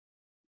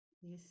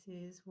This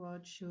is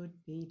what should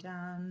be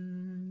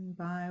done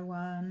by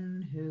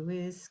one who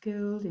is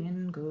skilled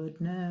in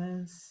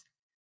goodness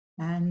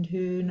and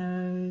who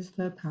knows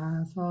the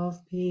path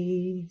of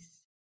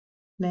peace.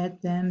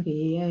 Let them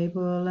be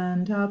able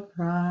and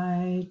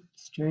upright,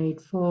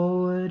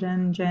 straightforward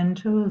and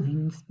gentle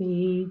in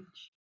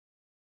speech,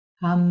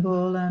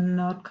 humble and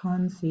not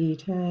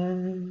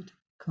conceited,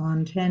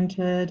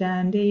 contented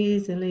and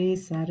easily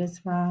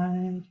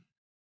satisfied,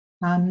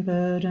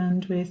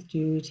 unburdened with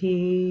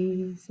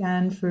duties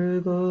and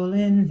frugal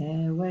in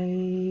their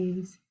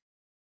ways,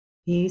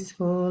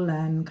 peaceful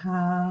and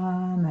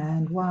calm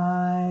and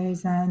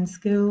wise and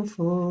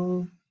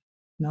skillful,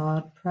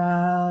 not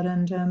proud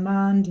and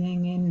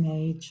demanding in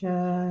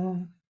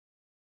nature.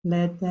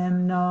 Let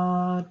them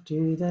not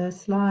do the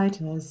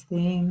slightest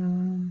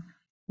thing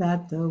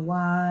that the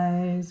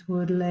wise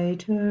would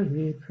later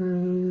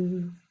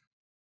reprove,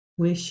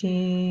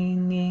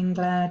 wishing in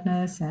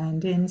gladness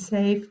and in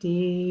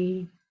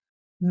safety.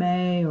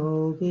 May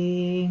all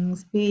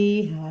beings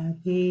be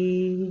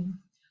happy,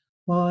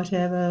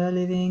 whatever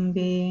living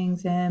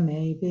beings there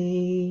may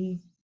be,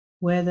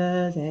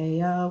 whether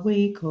they are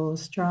weak or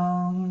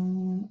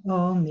strong,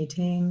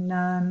 omitting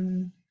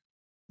none,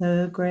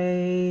 the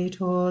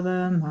great or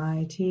the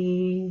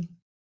mighty,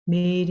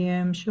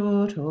 medium,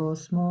 short or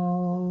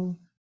small,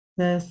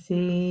 the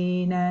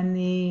seen and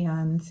the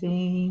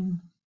unseen,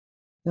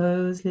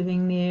 those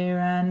living near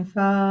and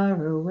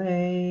far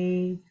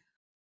away,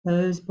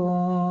 those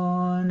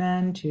born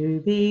and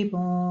to be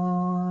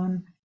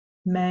born.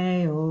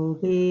 May all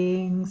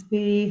beings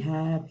be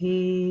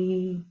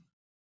happy.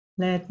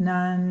 Let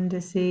none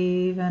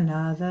deceive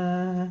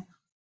another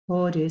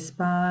or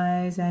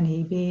despise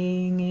any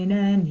being in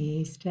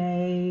any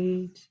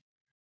state.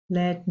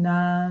 Let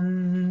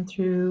none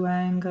through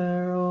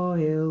anger or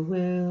ill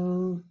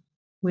will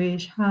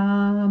wish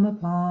harm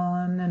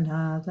upon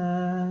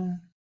another,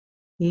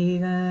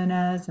 even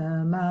as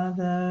a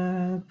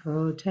mother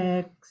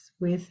protects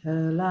with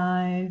her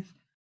life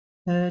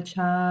her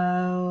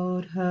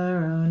child,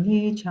 her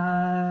only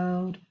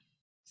child.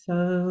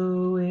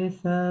 So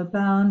with a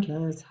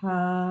boundless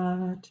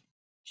heart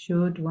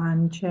should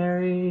one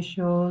cherish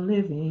all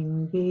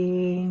living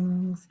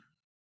beings,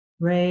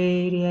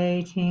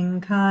 radiating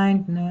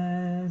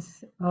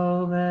kindness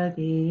over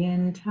the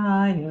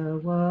entire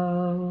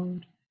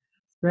world,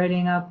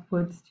 spreading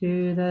upwards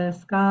to the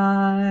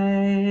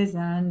skies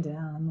and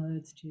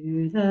downwards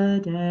to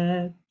the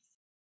depths,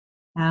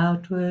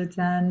 outwards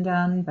and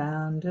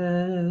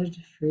unbounded,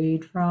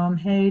 freed from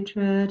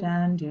hatred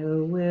and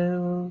ill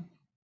will,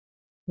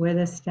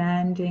 whether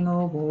standing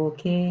or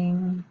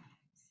walking,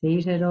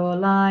 seated or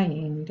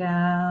lying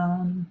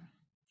down,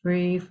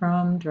 free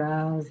from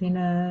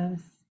drowsiness.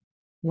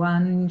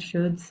 One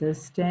should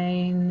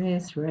sustain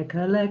this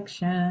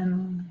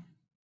recollection.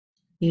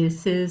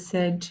 This is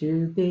said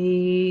to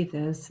be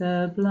the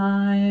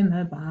sublime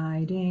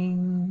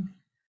abiding,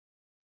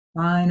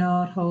 by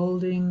not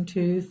holding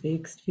to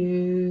fixed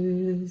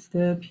views,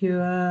 the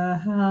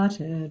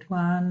pure-hearted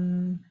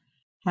one,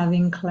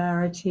 having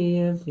clarity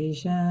of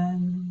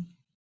vision,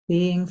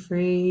 being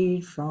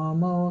freed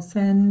from all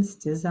sense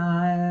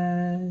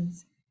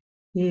desires,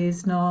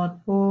 is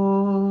not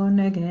born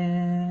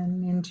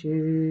again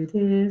into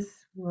this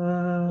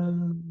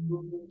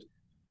world.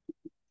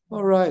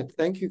 All right.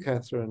 Thank you,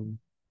 Kathryn.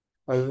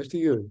 Over to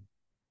you.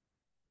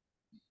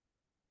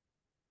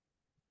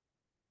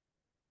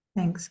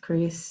 Thanks,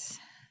 Chris.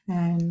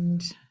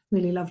 And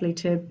really lovely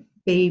to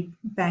be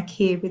back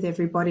here with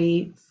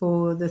everybody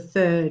for the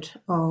third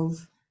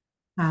of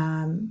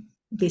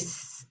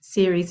this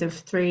series of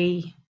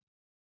three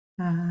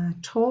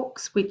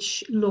talks,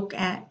 which look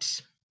at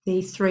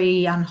the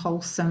three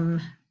the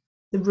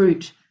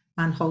root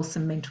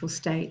unwholesome mental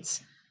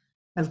states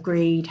of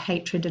greed,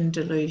 hatred, and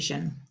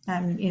delusion.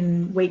 And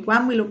in week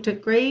one, we looked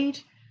at greed.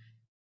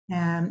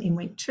 In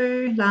week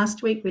two,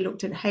 last week, we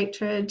looked at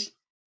hatred.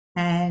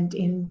 And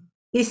in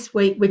this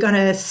week, we're going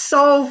to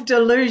solve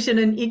delusion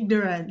and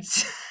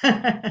ignorance.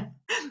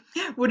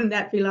 Wouldn't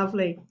that be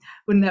lovely?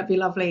 Wouldn't that be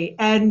lovely?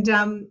 And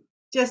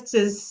just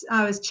as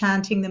I was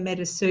chanting the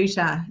Metta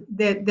Sutta,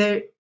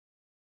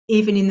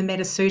 even in the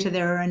Metta Sutta,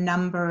 there are a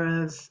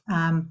number of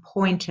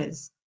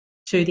pointers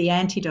to the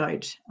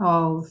antidote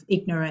of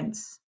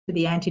ignorance, to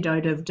the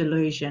antidote of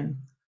delusion,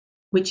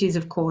 which is,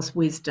 of course,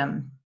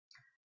 wisdom.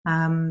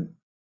 And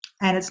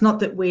it's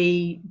not that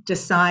we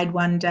decide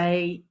one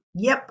day,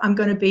 yep, I'm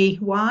going to be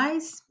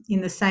wise, in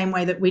the same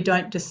way that we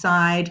don't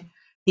decide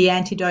the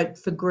antidote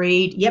for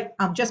greed, yep,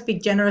 I'll just be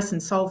generous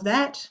and solve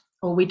that.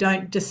 Or we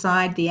don't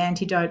decide the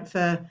antidote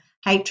for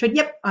hatred,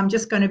 yep, I'm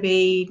just going to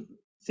be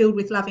filled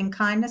with loving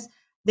kindness.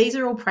 These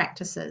are all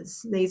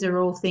practices. These are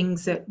all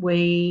things that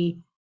we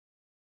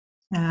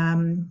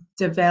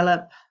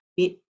develop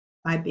bit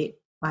by bit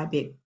by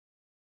bit.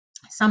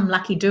 Some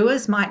lucky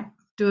doers might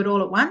do it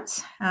all at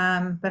once,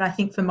 but I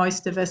think for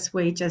most of us,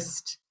 we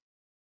just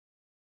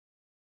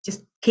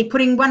keep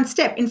putting one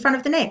step in front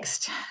of the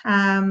next.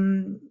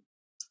 And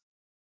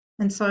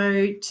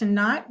so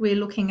tonight we're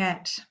looking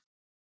at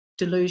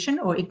delusion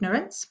or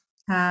ignorance.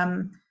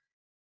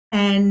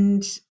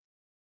 And,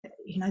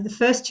 the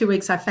first 2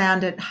 weeks I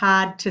found it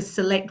hard to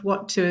select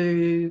what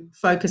to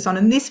focus on.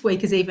 And this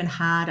week is even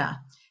harder.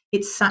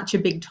 It's such a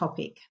big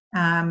topic.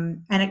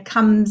 And it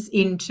comes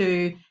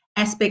into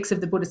aspects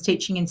of the Buddha's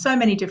teaching in so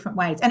many different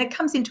ways. And it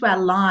comes into our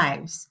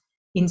lives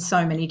in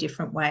so many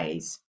different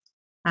ways.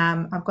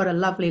 I've got a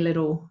lovely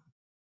little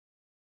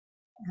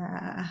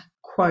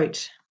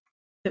quote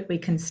that we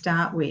can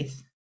start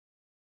with.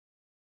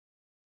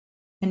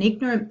 An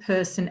ignorant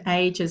person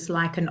ages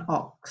like an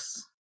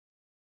ox.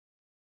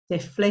 Their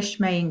flesh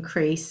may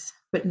increase,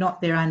 but not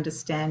their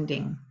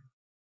understanding.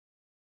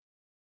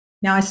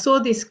 Now, I saw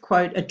this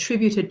quote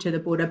attributed to the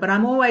Buddha, but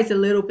I'm always a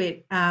little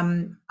bit,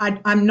 I'm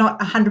not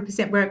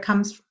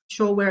 100%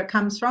 sure where it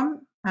comes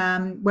from,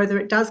 whether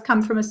it does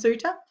come from a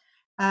sutta.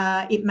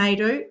 It may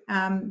do,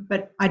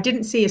 but I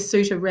didn't see a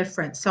sutta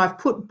reference. So I've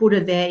put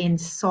Buddha there in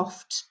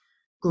soft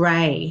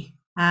grey,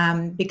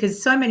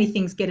 because so many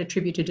things get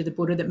attributed to the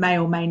Buddha that may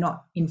or may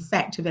not, in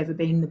fact, have ever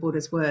been the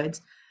Buddha's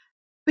words.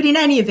 But in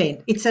any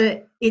event, it's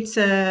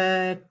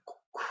a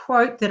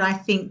quote that I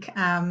think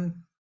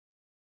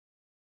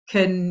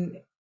can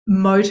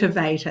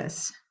motivate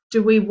us.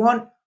 Do we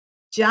want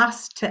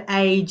just to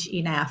age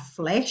in our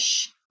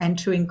flesh and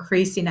to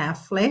increase in our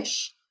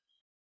flesh,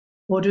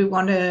 or do we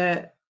want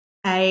to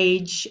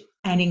age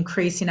and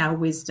increase in our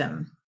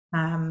wisdom?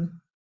 I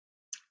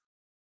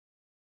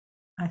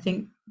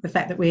think the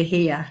fact that we're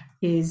here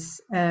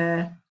shows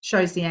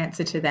the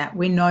answer to that.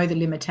 We know the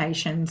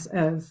limitations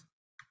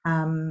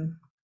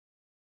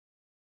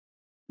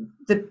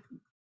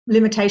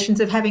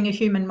of having a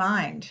human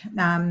mind,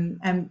 and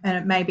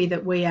it may be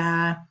that we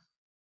are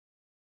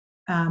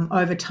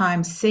over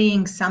time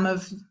seeing some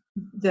of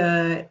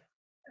the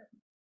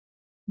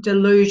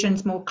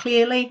delusions more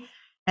clearly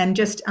and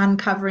just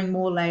uncovering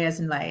more layers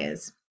and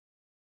layers.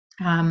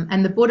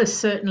 And the Buddha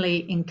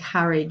certainly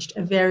encouraged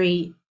a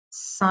very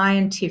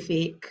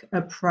scientific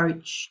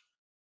approach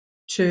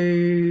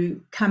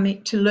to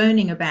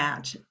learning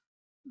about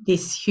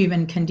this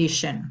human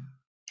condition.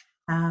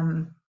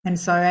 And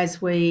so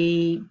as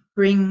we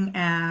bring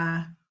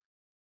our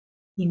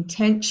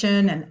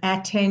intention and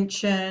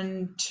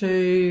attention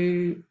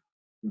to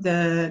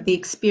the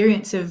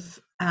experience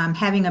of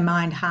having a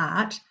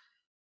mind-heart,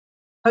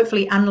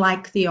 hopefully,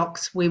 unlike the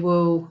ox, we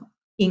will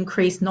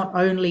increase not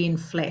only in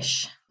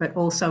flesh, but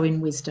also in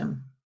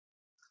wisdom.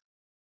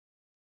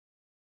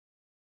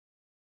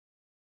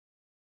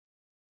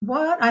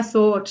 What I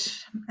thought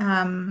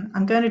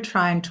I'm going to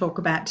try and talk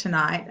about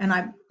tonight, and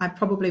I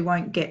probably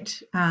won't get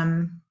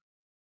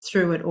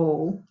through it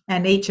all,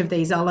 and each of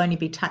these I'll only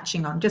be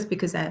touching on just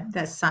because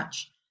they're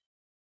such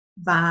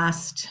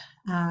vast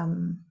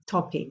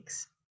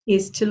topics,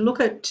 is to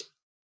look at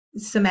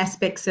some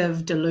aspects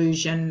of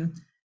delusion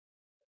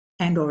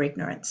and or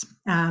ignorance.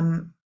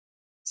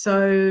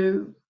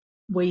 So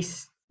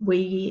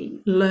we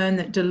learn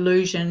that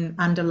delusion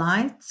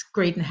underlies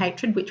greed and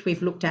hatred, which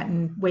we've looked at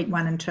in week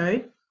 1 and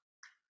 2.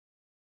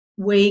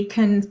 We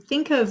can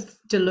think of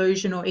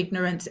delusion or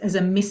ignorance as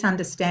a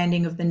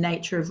misunderstanding of the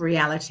nature of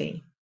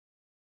reality.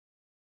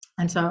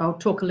 And so I'll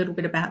talk a little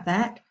bit about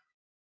that.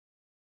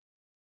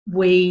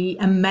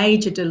 A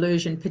major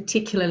delusion,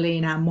 particularly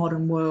in our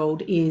modern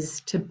world,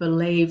 is to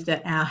believe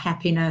that our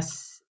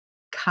happiness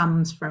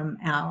comes from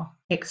our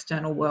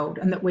external world,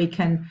 and that we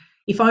can,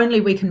 if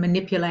only we can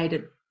manipulate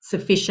it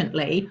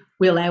sufficiently,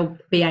 we'll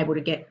be able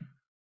to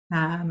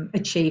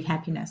achieve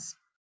happiness.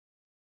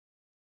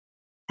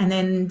 And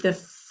then the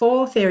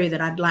fourth area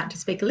that I'd like to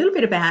speak a little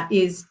bit about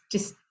is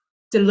just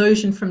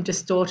delusion from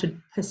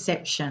distorted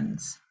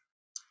perceptions.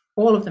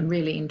 All of them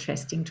really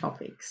interesting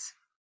topics.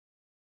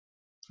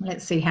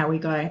 Let's see how we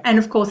go. And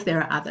of course,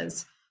 there are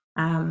others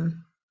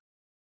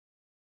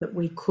that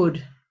we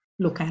could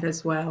look at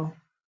as well.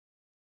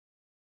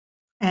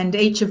 And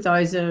each of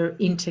those are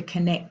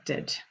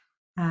interconnected.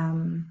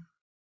 And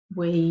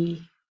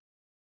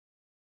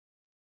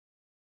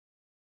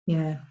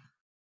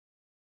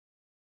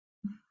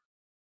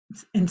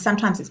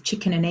sometimes it's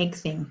chicken and egg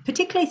thing,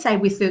 particularly say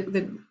with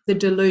the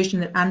delusion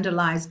that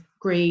underlies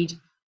greed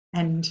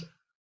and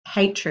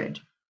hatred,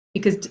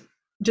 because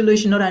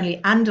delusion not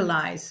only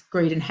underlies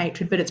greed and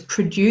hatred, but it's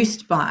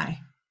produced by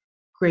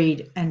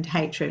greed and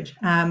hatred.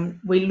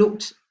 We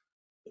looked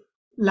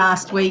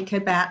last week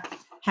about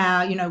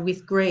how,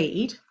 with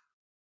greed,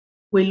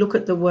 we look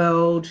at the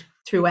world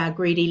through our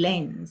greedy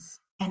lens,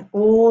 and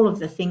all of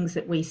the things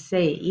that we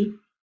see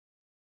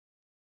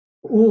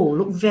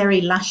look very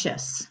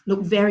luscious,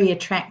 look very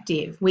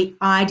attractive. We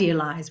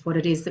idealize what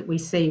it is that we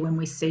see when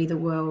we see the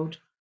world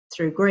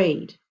through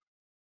greed.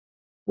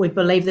 We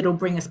believe that it'll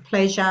bring us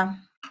pleasure,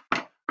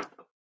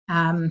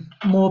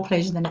 more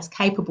pleasure than it's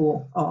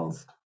capable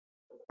of.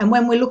 And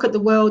when we look at the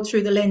world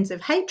through the lens of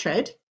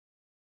hatred,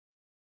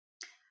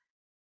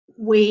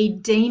 we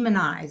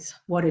demonize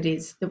what it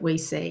is that we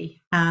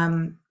see.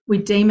 We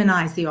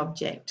demonize the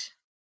object.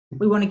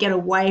 We want to get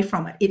away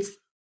from it.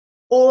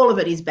 All of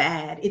it is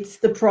bad. It's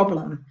the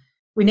problem.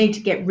 We need to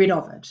get rid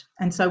of it.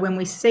 And so when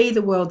we see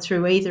the world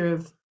through either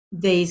of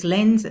these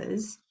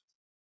lenses,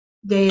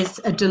 there's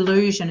a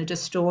delusion, a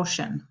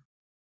distortion.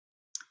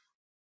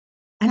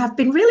 And I've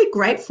been really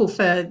grateful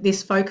for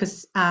this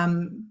focus,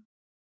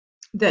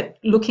 that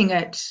looking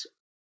at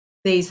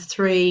these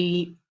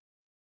three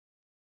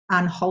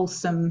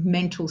unwholesome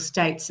mental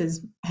states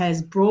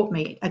has brought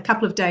me. A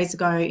couple of days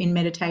ago in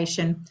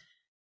meditation,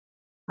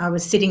 I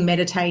was sitting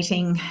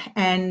meditating,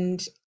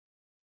 and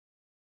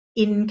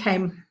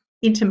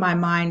into my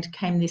mind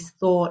came this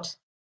thought,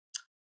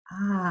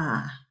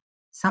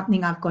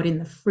 something I've got in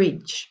the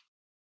fridge,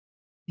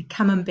 a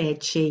camembert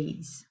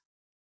cheese.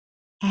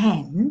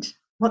 And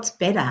what's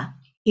better,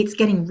 it's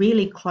getting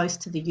really close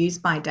to the use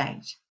by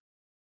date.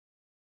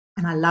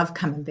 And I love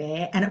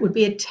camembert, and it would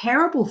be a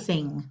terrible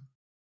thing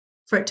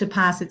for it to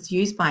pass its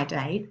use by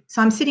date.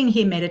 So I'm sitting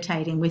here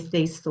meditating with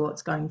these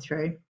thoughts going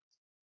through,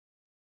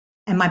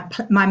 and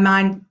my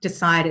mind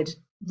decided,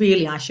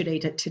 really, I should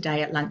eat it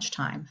today at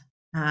lunchtime.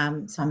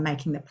 So I'm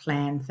making the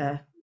plan for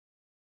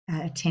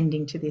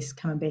attending to this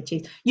camembert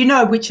cheese. You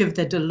know which of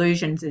the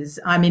delusions is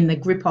I'm in the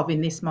grip of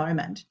in this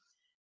moment.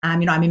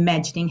 I'm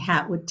imagining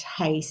how it would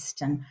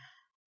taste, and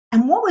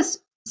what was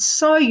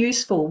so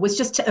useful was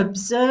just to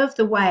observe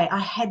the way I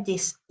had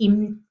this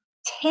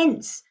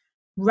intense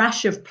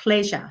rush of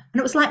pleasure. And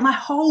it was like my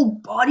whole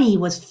body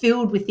was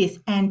filled with this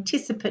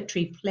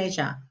anticipatory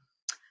pleasure.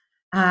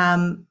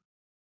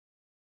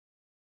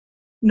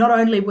 Not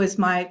only was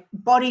my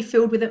body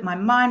filled with it, my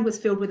mind was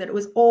filled with it. It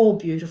was all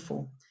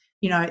beautiful.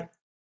 I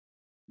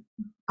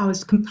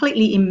was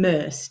completely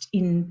immersed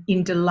in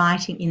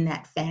delighting in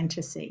that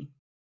fantasy.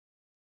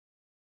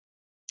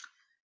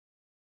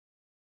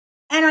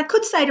 And I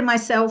could say to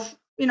myself,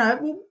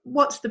 well,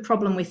 what's the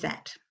problem with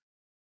that?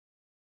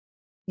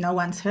 No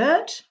one's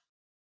hurt.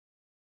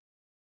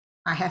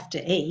 I have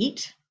to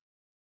eat.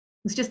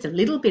 It's just a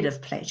little bit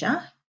of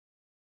pleasure.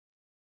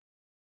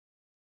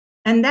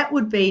 And that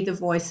would be the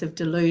voice of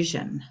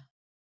delusion.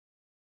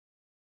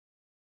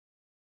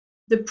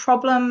 The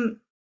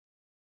problem,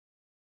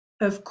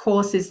 of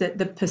course, is that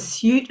the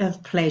pursuit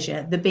of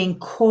pleasure, the being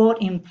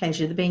caught in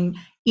pleasure, the being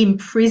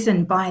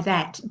imprisoned by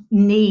that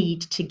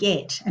need to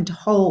get and to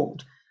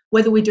hold,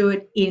 whether we do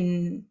it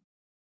in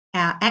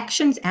our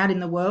actions out in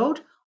the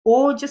world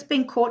or just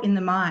being caught in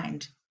the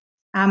mind,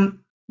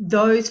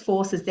 those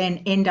forces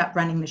then end up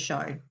running the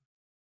show.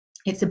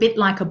 It's a bit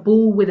like a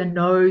bull with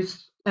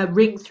a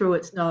ring through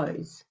its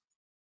nose.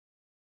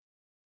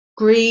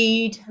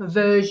 Greed,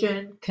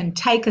 aversion can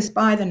take us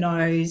by the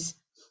nose,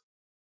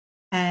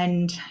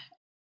 and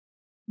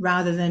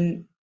rather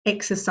than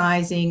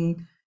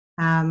exercising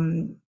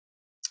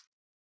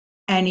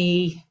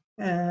any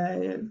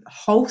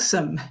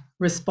wholesome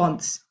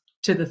response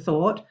to the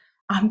thought,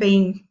 I'm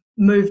being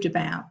moved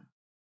about.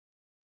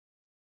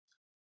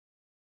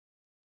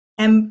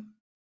 And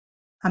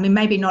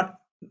maybe not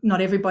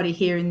everybody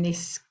here in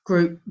this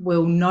group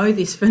will know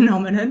this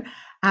phenomenon,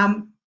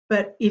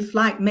 but if,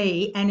 like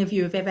me, any of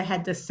you have ever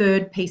had the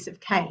third piece of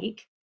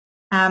cake,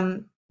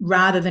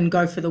 rather than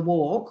go for the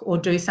walk or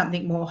do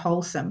something more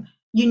wholesome,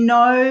 you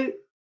know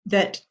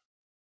that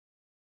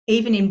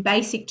even in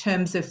basic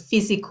terms of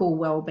physical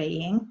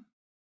well-being,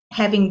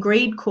 having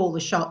greed call the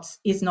shots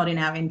is not in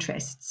our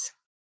interests.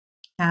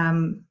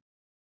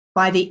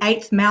 By the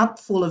 8th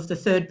mouthful of the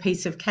third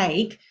piece of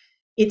cake,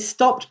 it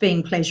stopped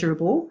being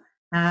pleasurable,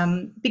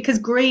 because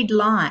greed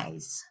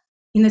lies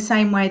in the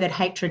same way that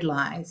hatred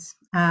lies.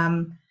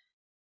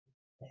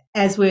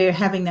 As we're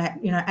having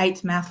that,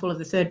 8th mouthful of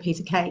the third piece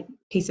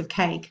of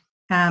cake,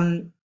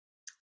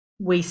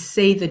 we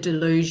see the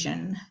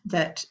delusion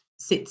that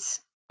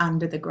sits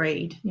under the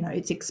greed.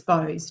 It's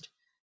exposed.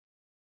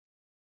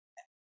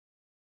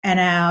 And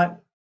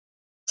our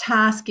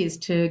task is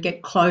to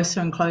get closer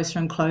and closer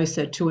and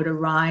closer to it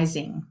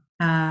arising,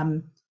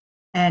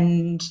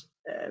 and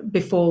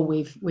before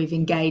we've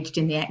engaged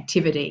in the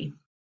activity.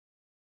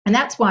 And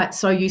that's why it's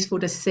so useful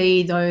to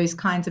see those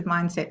kinds of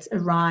mindsets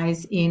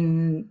arise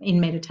in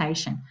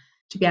meditation,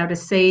 to be able to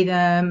see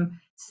them,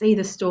 see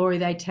the story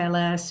they tell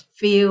us,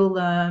 feel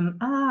them,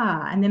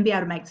 and then be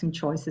able to make some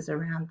choices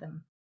around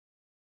them.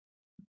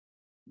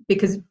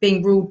 Because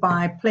being ruled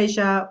by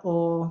pleasure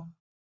or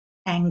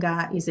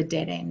anger is a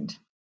dead end.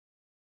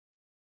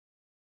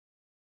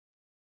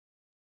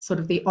 Sort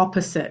of the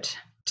opposite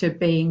to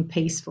being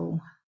peaceful,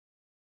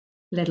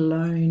 let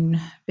alone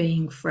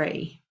being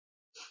free.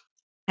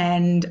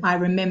 And I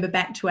remember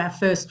back to our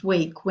first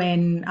week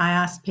when I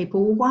asked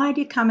people, well, why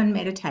do you come and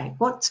meditate?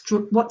 What's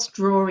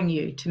drawing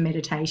you to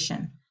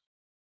meditation?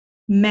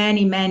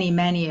 Many, many,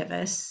 many of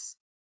us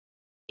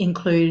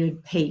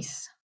included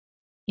peace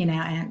in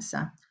our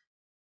answer.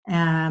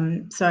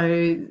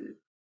 So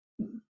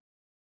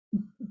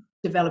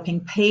developing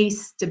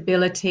peace,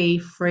 stability,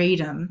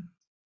 freedom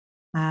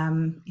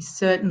is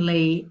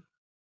certainly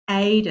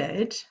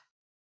aided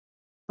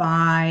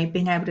by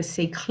being able to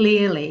see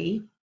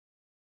clearly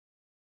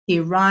the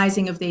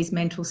arising of these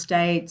mental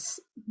states,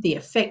 the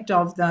effect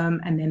of them,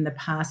 and then the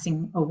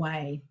passing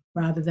away,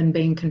 rather than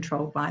being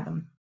controlled by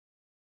them.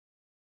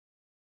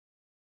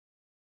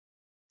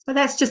 So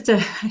that's just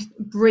a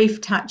brief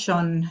touch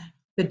on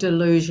the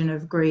delusion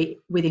of greed,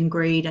 within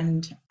greed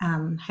and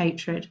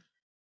hatred.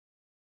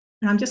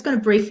 And I'm just going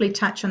to briefly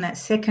touch on that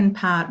second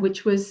part,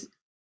 which was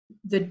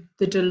the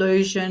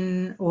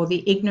delusion or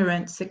the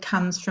ignorance that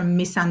comes from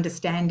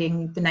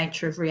misunderstanding the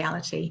nature of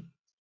reality.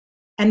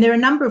 And there are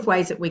a number of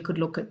ways that we could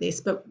look at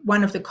this, but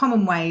one of the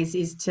common ways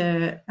is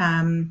to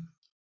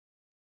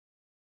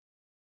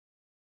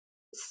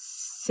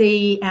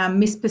see our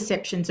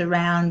misperceptions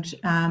around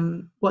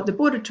what the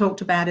Buddha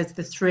talked about as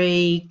the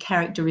three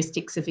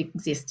characteristics of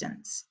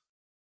existence,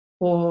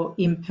 or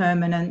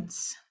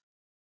impermanence,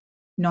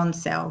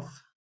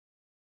 non-self,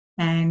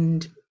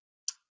 and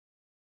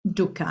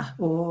dukkha,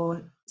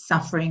 or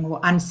suffering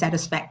or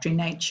unsatisfactory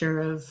nature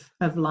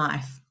of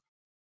life.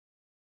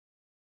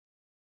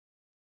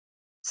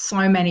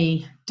 So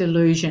many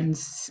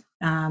delusions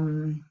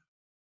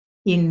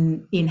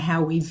in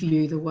how we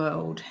view the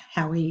world,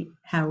 how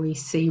we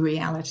see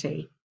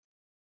reality.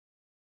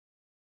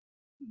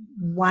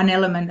 One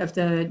element of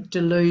the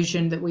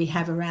delusion that we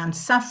have around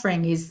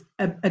suffering is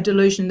a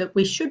delusion that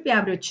we should be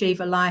able to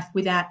achieve a life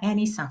without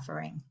any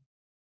suffering.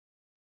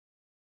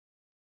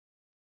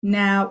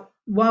 Now,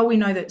 while we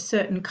know that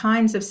certain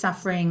kinds of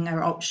suffering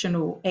are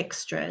optional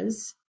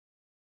extras,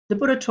 the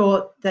Buddha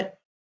taught that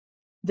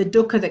the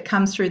dukkha that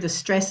comes through the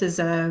stresses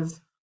of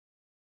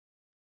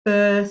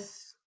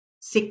birth,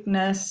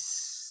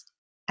 sickness,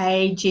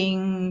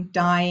 aging,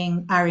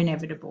 dying are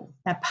inevitable.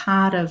 They're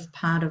part of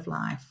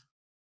life.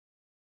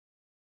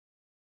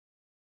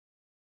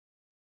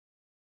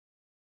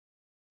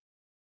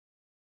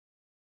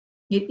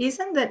 It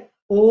isn't that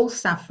all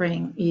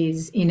suffering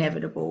is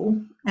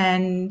inevitable,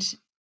 and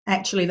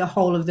actually the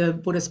whole of the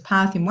Buddhist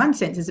path in one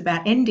sense is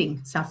about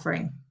ending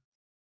suffering.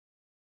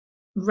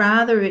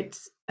 Rather,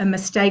 it's a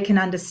mistaken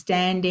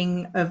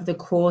understanding of the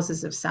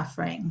causes of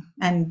suffering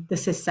and the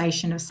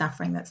cessation of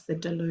suffering that's the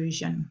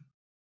delusion.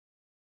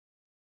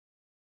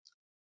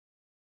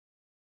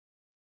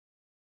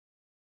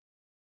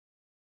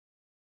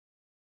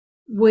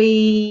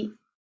 We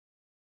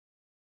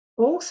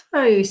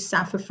also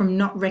suffer from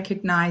not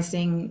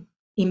recognising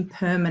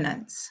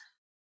impermanence,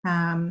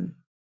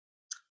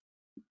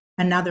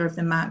 another of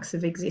the marks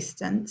of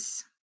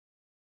existence,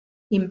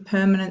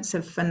 impermanence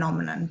of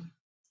phenomenon,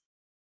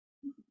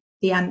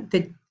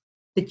 the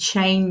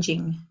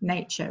changing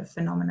nature of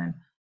phenomenon.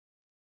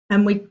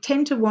 And we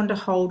tend to want to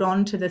hold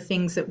on to the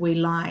things that we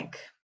like,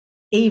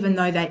 even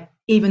though they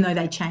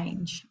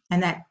change.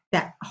 And that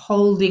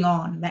holding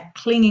on, that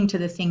clinging to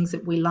the things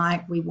that we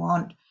like, we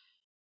want,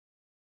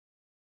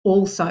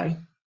 also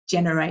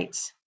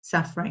generates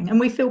suffering. And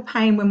we feel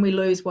pain when we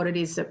lose what it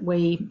is that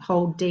we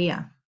hold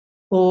dear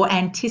or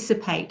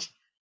anticipate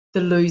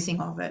the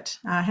losing of it.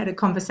 I had a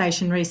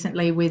conversation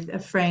recently with a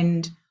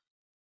friend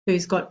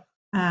who's got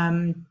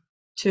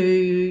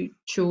 2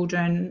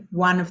 children,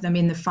 one of them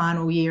in the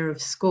final year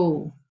of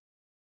school.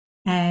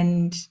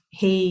 And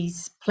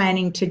he's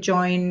planning to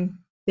join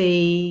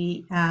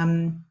the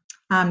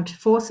armed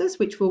forces,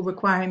 which will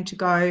require him to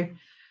go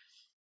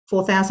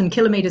 4,000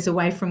 kilometres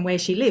away from where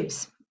she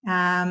lives.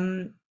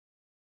 And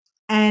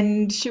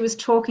she was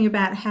talking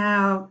about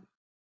how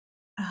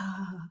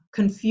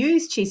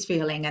confused she's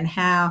feeling and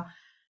how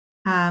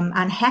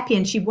unhappy,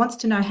 and she wants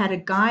to know how to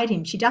guide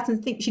him. She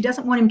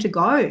doesn't want him to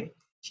go.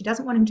 She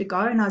doesn't want him to go.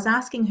 And I was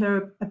asking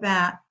her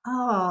about,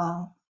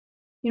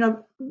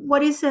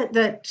 what is it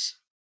that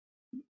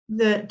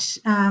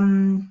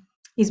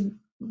is,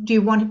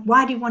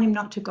 why do you want him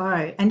not to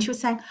go? And she was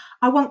saying,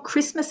 I want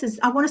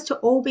us to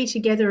all be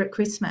together at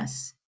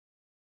Christmas.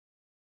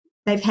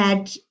 They've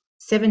had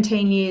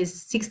 16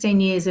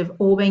 years of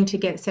all being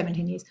together,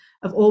 17 years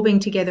of all being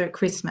together at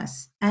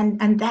Christmas.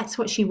 And that's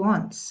what she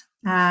wants.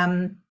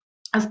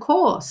 Of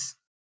course.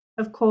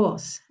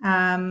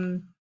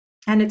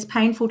 And it's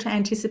painful to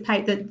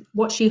anticipate that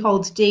what she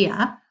holds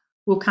dear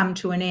will come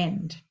to an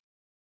end.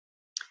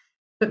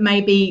 But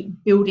maybe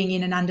building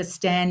in an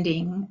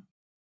understanding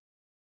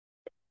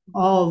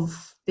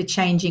of the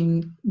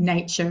changing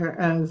nature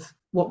of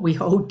what we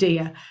hold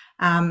dear,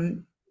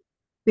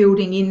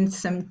 building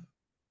into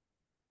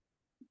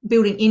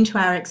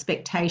our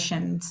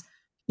expectations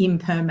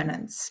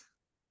impermanence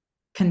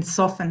can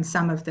soften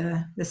some of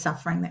the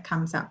suffering that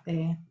comes up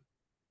there.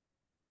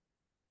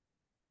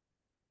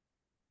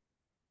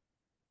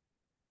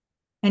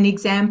 An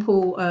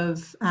example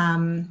of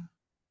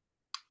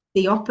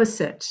the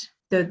opposite,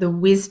 the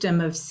wisdom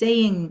of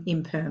seeing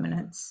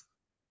impermanence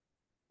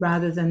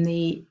rather than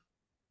the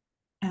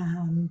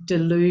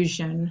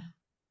delusion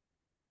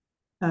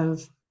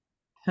of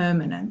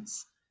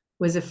permanence,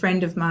 was a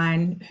friend of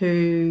mine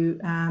who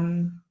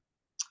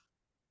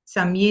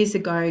some years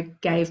ago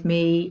gave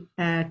me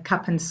a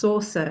cup and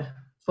saucer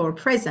for a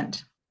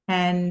present.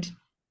 And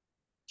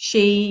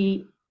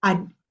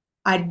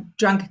I'd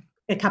drunk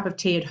a cup of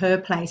tea at her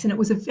place, and it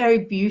was a very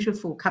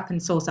beautiful cup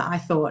and saucer, I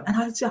thought. And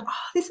I was like,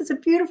 this is a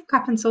beautiful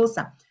cup and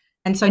saucer.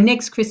 And so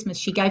next Christmas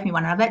she gave me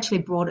one. And I've actually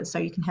brought it so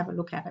you can have a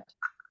look at it.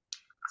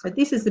 So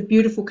this is the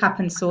beautiful cup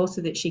and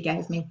saucer that she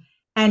gave me.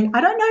 And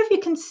I don't know if you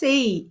can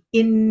see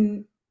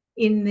in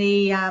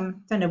the,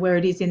 don't know where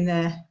it is in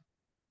the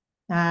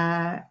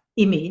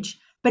image,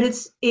 but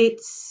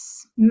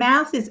its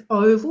mouth is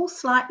oval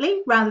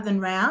slightly rather than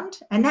round,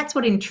 and that's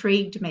what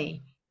intrigued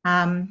me.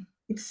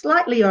 It's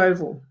slightly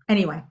oval.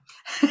 Anyway,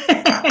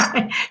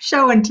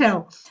 show and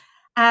tell.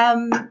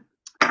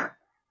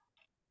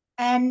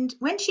 And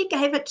when she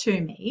gave it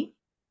to me,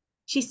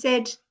 she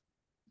said,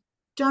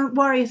 "Don't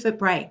worry if it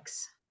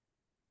breaks.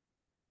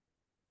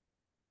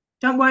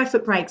 Don't worry if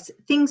it breaks.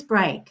 Things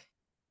break.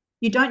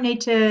 You don't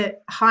need to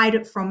hide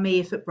it from me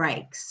if it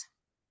breaks."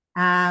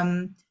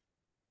 And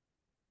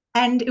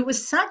it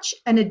was such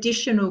an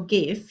additional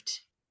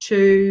gift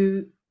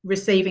to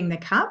receiving the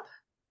cup,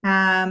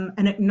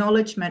 an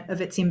acknowledgement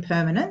of its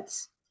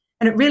impermanence.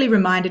 And it really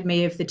reminded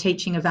me of the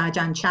teaching of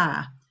Ajahn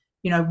Chah.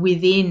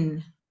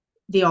 Within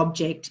the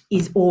object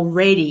is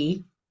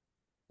already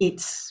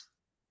its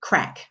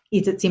crack,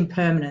 is its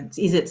impermanence,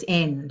 is its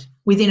end.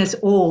 Within us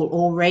all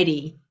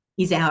already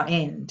is our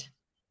end.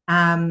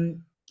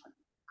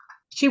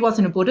 She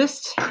wasn't a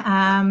Buddhist,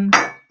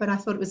 but I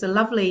thought it was a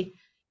lovely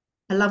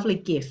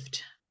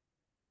gift.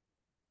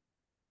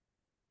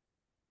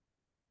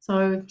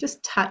 So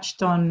just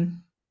touched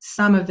on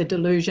some of the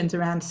delusions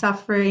around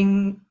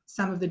suffering,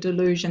 some of the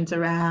delusions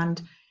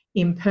around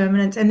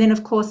impermanence, and then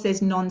of course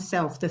there's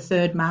non-self, the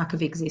third mark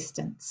of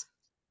existence.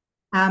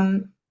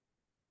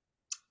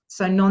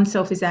 So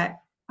non-self is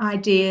that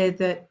idea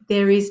that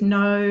there is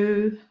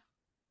no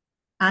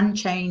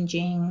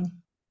unchanging,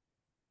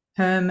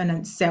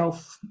 permanent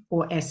self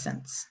or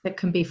essence that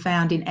can be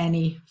found in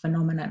any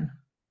phenomenon,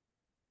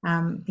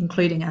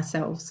 including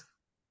ourselves.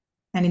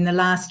 And in the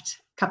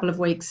last couple of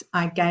weeks,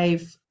 I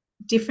gave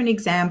different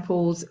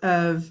examples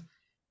of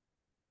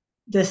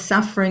the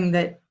suffering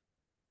that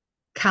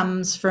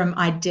comes from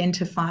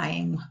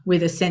identifying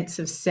with a sense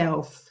of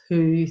self,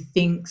 who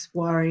thinks,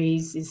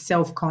 worries, is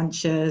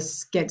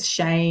self-conscious, gets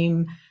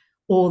shame,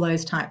 all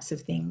those types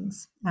of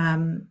things.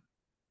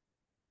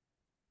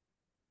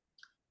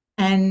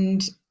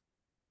 And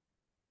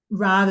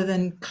rather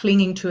than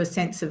clinging to a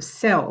sense of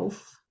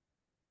self,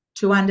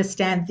 to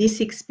understand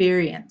this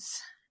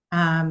experience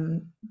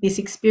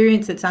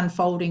that's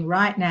unfolding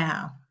right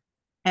now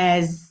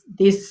as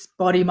this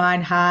body,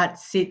 mind, heart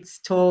sits,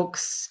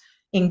 talks,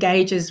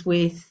 engages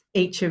with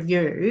each of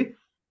you,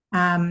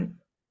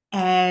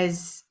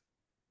 as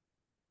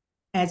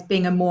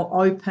being a more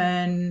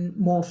open,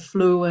 more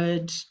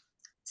fluid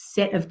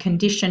set of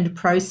conditioned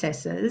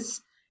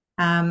processes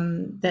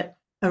that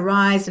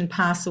arise and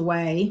pass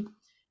away.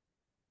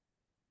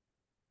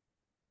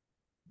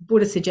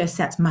 Buddha suggests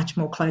that's much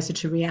more closer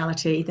to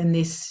reality than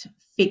this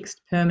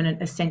fixed,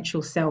 permanent,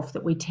 essential self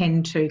that we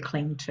tend to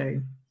cling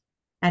to.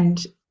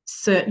 And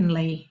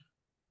certainly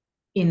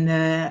in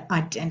the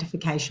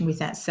identification with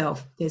that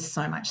self, there's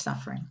so much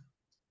suffering.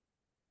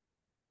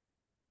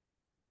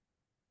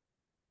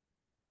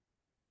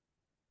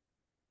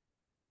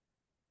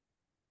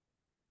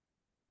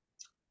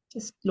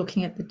 Just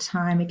looking at the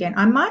time again,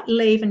 I might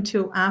leave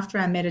until after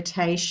our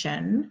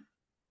meditation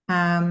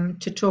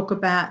to talk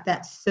about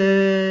that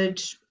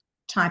third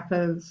type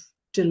of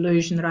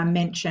delusion that I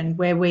mentioned,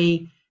 where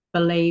we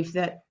believe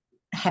that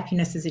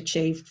happiness is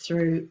achieved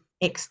through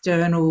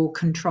external,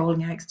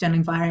 controlling our external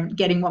environment,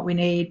 getting what we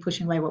need,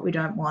 pushing away what we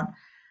don't want.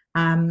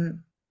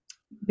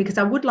 Because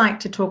I would like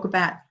to talk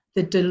about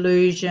the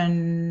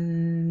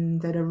delusion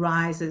that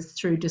arises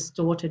through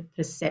distorted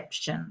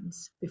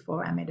perceptions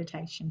before our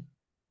meditation.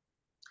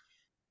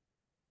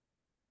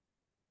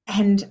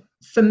 And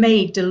for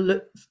me,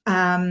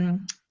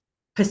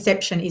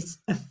 perception is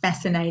a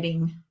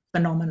fascinating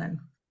phenomenon.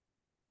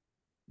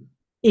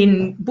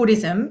 In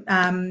Buddhism,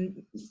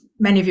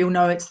 many of you will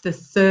know it's the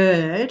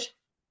third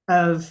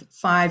of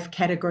 5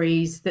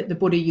 categories that the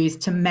Buddha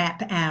used to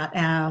map out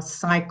our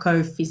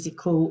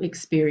psychophysical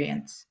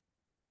experience.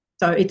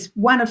 So it's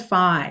one of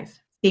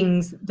 5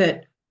 things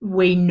that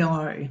we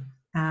know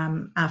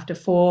after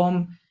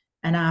form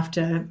and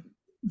after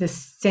the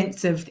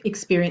sense of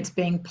experience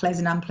being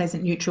pleasant,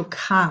 unpleasant, neutral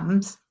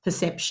comes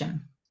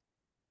perception.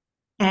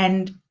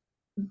 And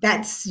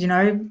that's,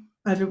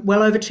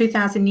 well over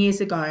 2,000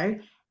 years ago.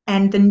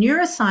 And the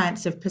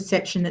neuroscience of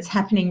perception that's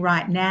happening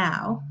right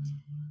now,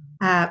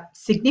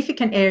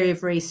 significant area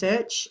of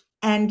research,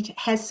 and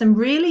has some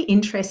really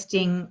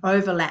interesting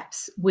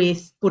overlaps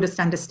with Buddhist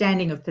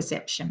understanding of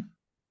perception.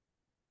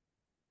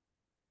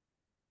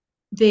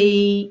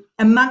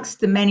 Amongst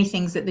the many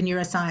things that the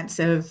neuroscience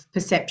of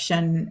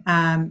perception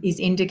is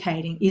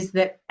indicating is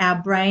that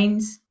our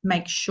brains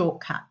make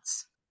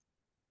shortcuts.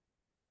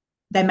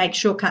 They make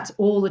shortcuts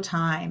all the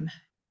time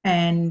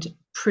and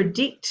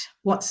predict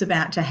what's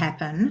about to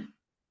happen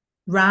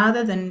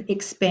rather than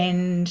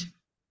expend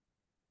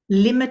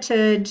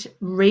limited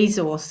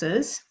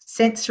resources,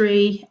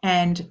 sensory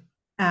and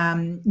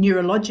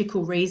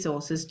neurological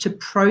resources, to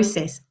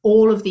process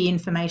all of the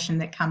information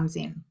that comes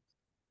in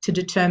to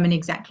determine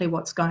exactly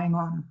what's going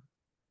on.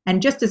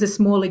 And just as a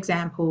small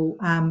example,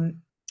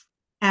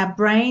 our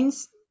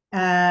brains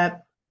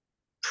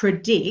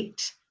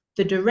predict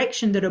the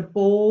direction that a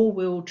ball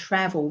will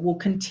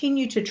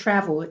continue to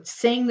travel. It's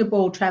seeing the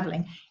ball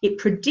traveling. It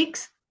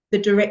predicts the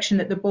direction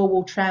that the ball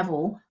will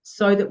travel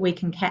so that we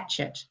can catch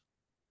it.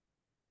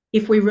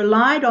 If we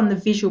relied on the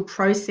visual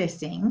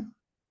processing,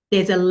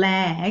 there's a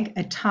lag,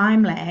 a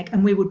time lag,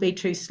 and we would be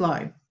too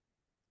slow.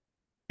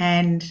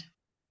 And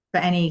for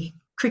any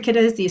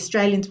cricketers, the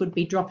Australians would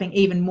be dropping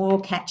even more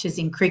catches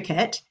in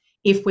cricket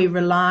if we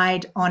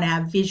relied on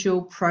our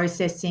visual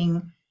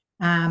processing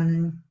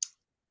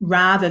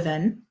rather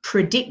than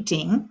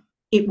predicting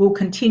it will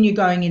continue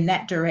going in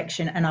that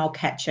direction and I'll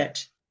catch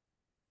it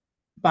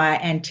by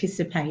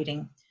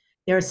anticipating.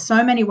 There are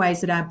so many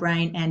ways that our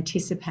brain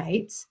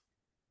anticipates,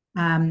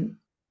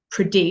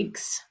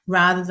 predicts,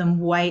 rather than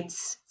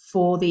waits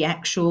for the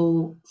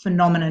actual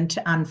phenomenon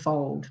to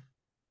unfold.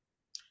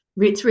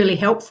 It's really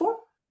helpful.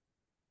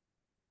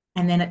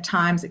 And then at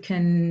times it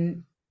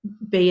can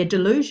be a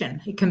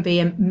delusion. It can be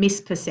a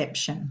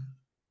misperception.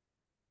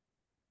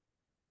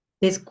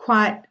 There's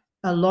quite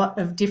a lot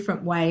of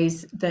different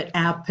ways that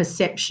our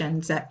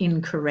perceptions are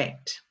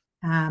incorrect,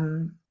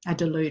 are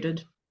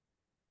deluded.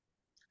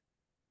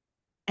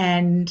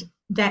 And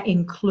that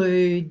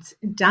includes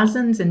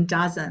dozens and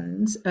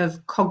dozens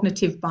of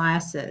cognitive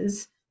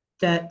biases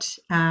that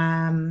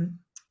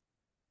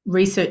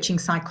researching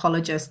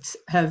psychologists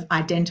have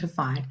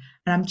identified.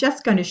 And I'm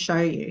just going to show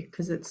you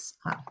because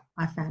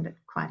I found it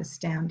quite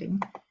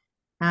astounding.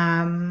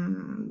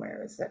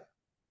 Where is it?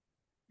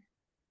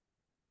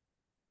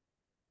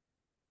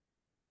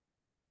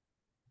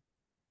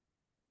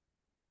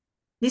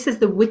 This is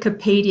the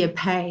Wikipedia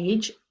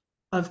page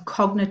of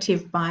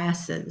cognitive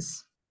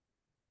biases.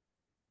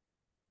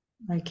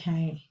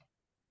 Okay.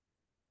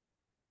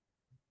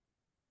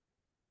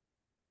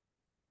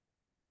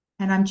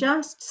 And I'm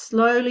just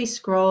slowly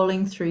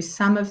scrolling through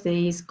some of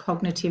these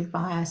cognitive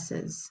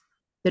biases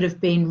that have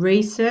been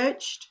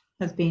researched,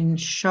 have been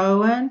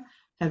shown,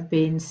 have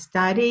been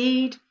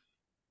studied.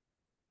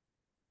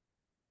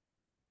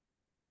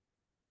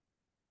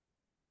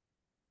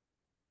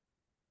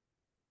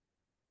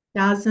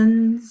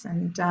 Dozens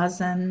and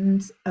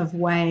dozens of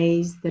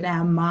ways that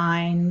our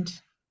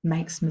mind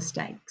makes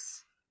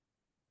mistakes.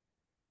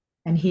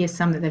 And here's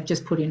some that they've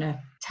just put in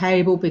a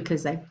table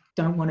because they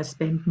don't want to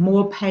spend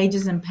more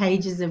pages and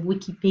pages of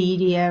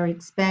Wikipedia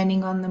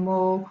expanding on them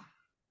all.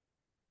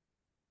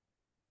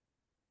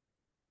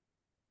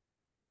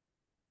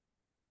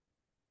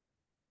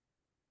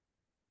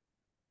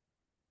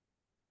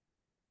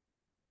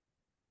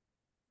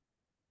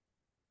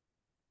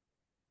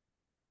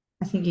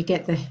 I think you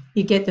get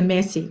the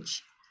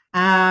message.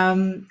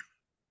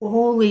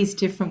 All these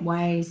different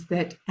ways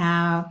that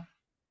our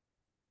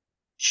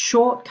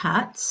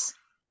shortcuts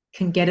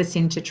can get us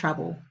into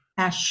trouble.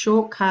 Our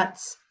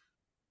shortcuts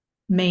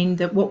mean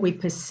that what we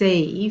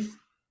perceive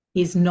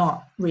is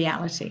not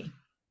reality.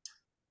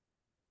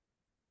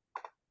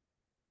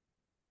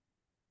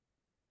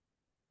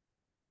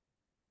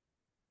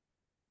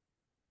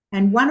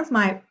 And one of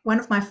my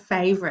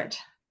favourite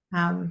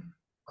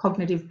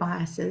cognitive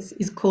biases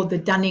is called the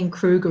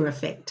Dunning-Kruger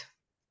effect.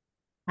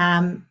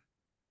 And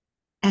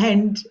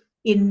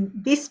in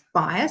this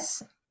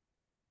bias,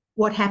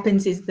 what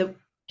happens is that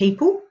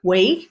people,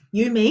 we,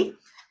 you, me,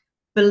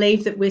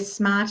 believe that we're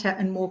smarter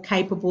and more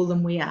capable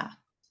than we are.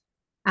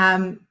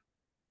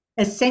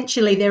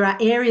 Essentially, there are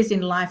areas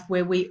in life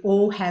where we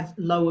all have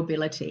low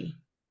ability.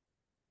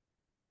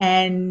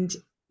 And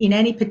in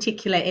any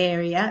particular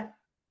area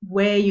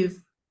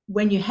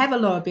when you have a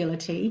low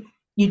ability,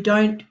 you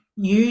don't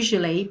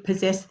usually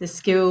possess the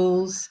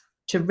skills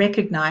to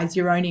recognise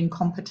your own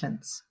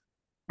incompetence,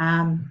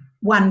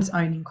 one's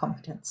own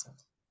incompetence.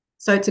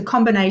 So it's a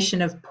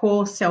combination of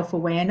poor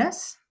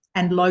self-awareness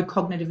and low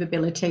cognitive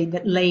ability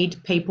that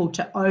lead people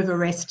to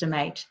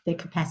overestimate their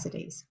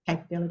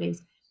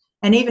capabilities.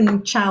 And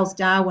even Charles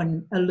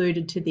Darwin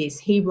alluded to this.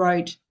 He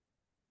wrote,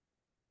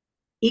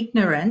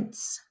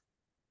 "Ignorance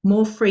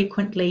more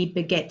frequently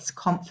begets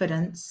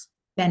confidence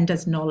than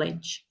does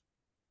knowledge."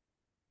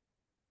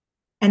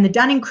 And the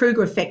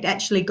Dunning-Kruger effect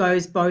actually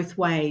goes both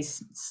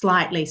ways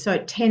slightly. So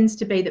it tends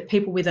to be that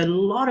people with a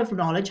lot of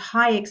knowledge,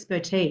 high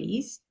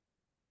expertise,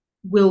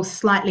 will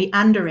slightly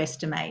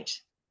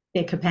underestimate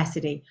their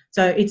capacity.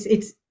 So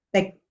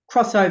they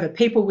cross over.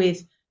 People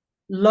with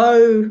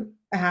low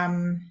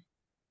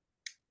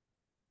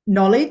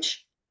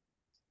knowledge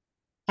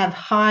have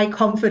high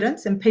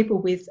confidence, and people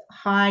with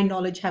high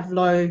knowledge have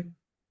low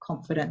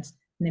confidence.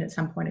 And then at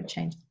some point it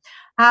changed.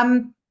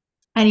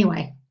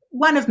 Anyway,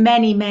 one of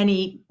many,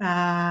 many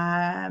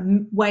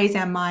ways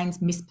our minds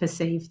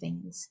misperceive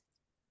things.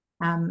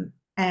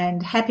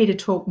 And happy to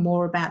talk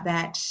more about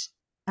that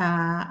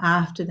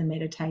after the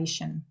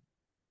meditation.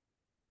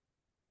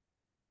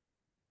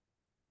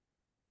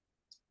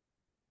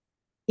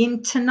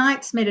 In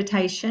tonight's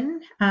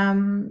meditation,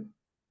 the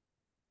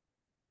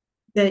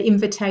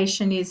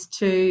invitation is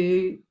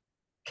to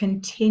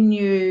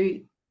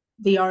continue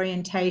the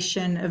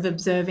orientation of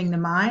observing the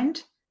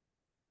mind,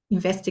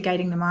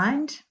 investigating the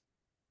mind,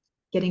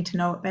 getting to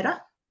know it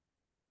better.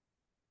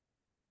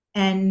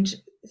 And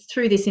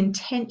through this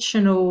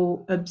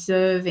intentional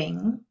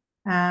observing,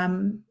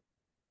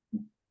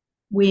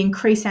 we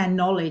increase our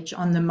knowledge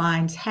on the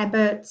mind's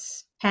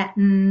habits,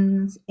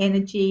 patterns,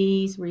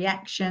 energies,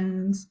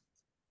 reactions,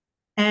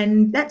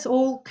 and that's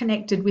all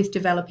connected with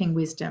developing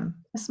wisdom,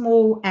 a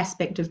small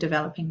aspect of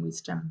developing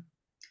wisdom.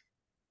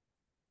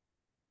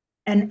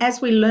 And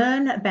as we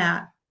learn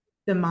about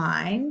the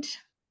mind,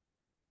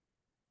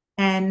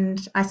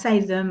 and I say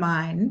the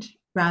mind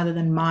rather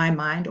than my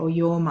mind or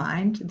your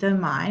mind, the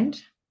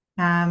mind,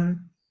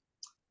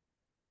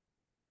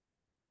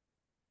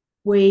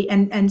 we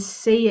and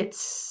see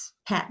its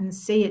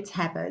patterns, see its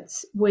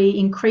habits, we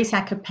increase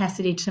our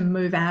capacity to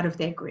move out of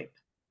their grip.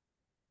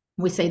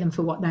 We see them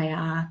for what they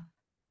are.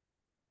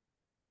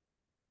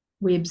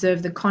 We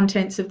observe the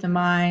contents of the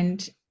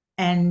mind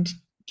and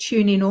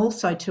tune in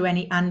also to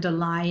any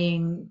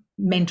underlying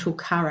mental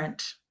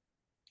current.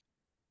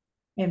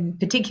 And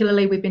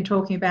particularly, we've been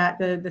talking about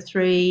the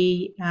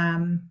three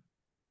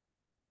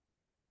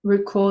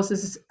root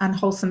causes,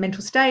 unwholesome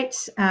mental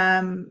states.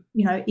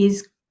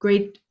 Is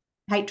greed,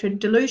 hatred,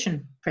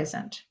 delusion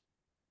present?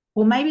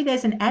 Or maybe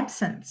there's an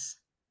absence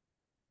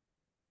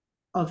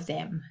of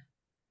them.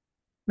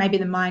 Maybe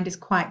the mind is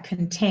quite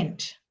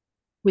content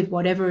with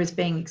whatever is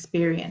being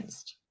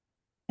experienced.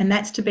 And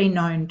that's to be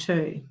known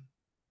too.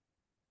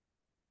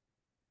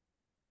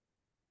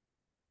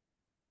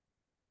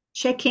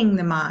 Checking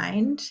the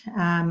mind,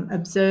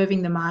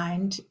 observing the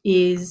mind,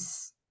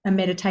 is a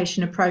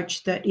meditation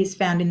approach that is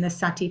found in the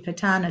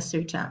Satipatthana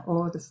Sutta,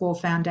 or the 4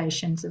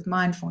 foundations of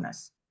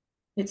mindfulness.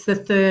 It's the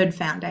 3rd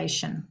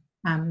foundation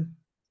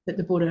that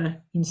the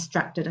Buddha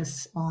instructed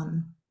us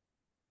on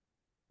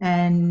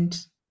and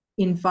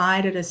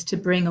invited us to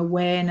bring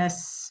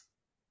awareness,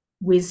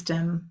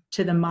 wisdom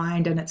to the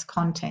mind and its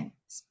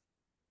contents.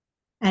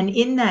 And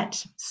in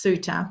that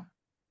sutta,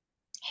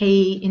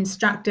 he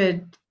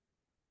instructed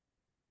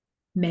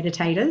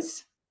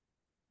meditators,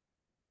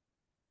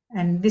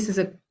 and this is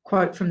a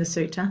quote from the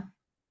sutta: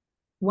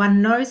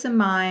 "One knows a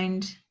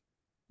mind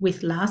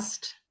with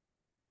lust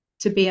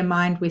to be a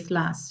mind with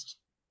lust.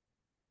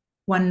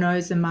 One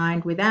knows a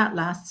mind without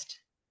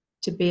lust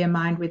to be a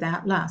mind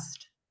without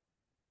lust.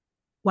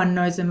 One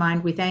knows a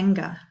mind with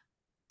anger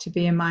to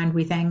be a mind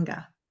with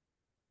anger.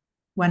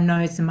 One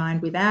knows a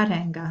mind without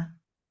anger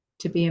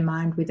to be a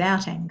mind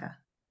without anger.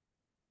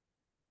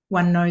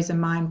 One knows a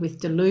mind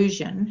with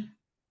delusion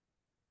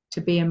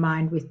to be a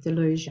mind with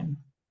delusion.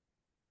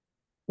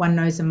 One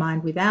knows a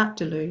mind without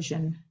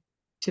delusion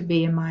to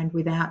be a mind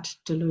without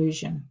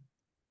delusion."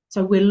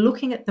 So we're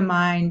looking at the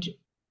mind,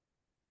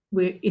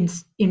 we're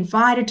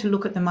invited to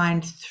look at the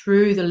mind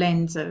through the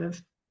lens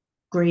of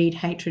greed,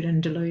 hatred,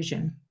 and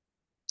delusion,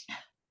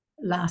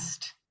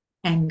 lust,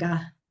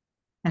 anger,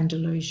 and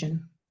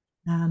delusion.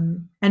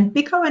 And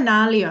Bhikkhu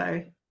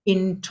Analayo,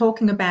 in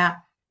talking about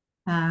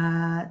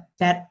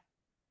that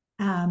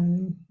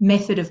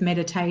method of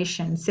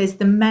meditation, says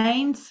the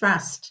main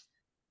thrust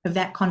of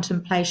that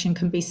contemplation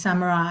can be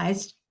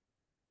summarized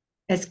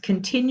as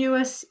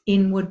continuous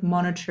inward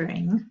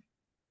monitoring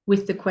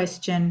with the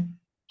question,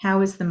 how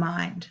is the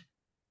mind?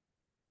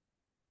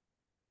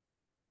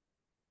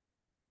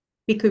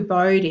 Bhikkhu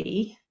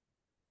Bodhi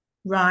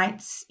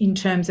writes in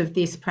terms of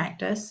this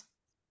practice,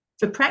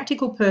 "For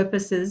practical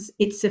purposes,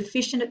 it's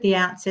sufficient at the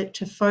outset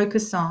to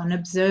focus on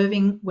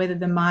observing whether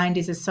the mind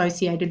is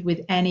associated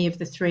with any of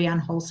the 3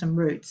 unwholesome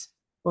roots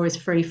or is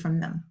free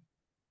from them.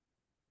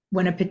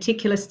 When a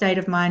particular state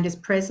of mind is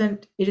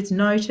present, it is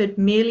noted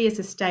merely as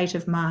a state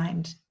of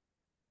mind,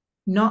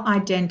 not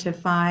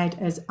identified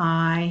as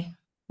I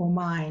or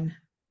mine."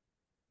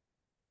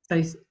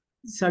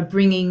 So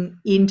bringing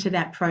into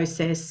that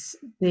process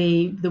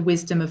the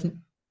wisdom of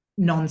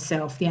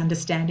non-self, the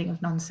understanding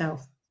of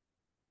non-self.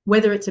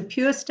 "Whether it's a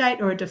pure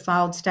state or a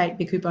defiled state,"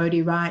 Bhikkhu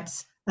Bodhi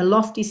writes, "a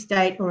lofty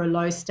state or a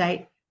low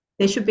state,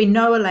 there should be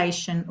no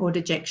elation or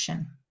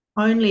dejection,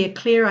 only a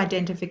clear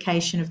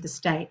identification of the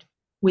state,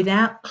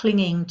 without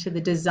clinging to the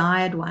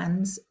desired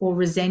ones or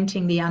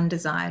resenting the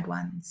undesired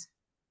ones."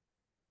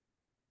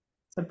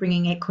 So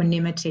bringing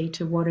equanimity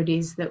to what it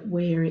is that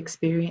we're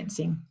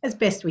experiencing as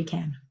best we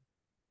can.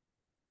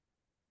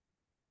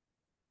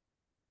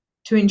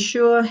 To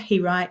ensure, he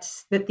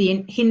writes, that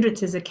the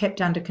hindrances are kept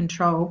under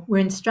control, we're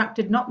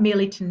instructed not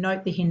merely to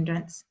note the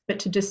hindrance, but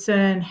to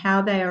discern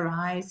how they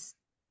arise,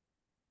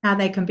 how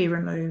they can be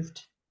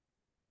removed,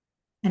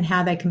 and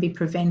how they can be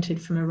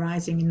prevented from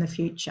arising in the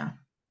future.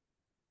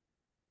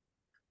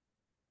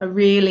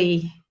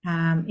 Really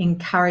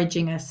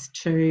encouraging us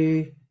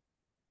to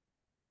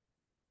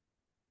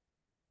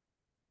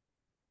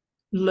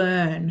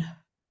learn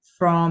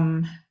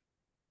from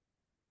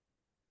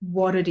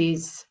what it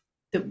is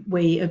that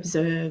we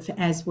observe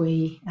as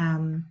we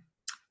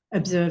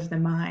observe the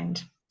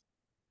mind.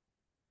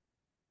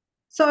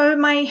 So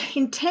my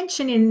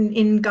intention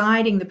in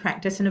guiding the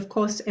practice, and of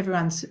course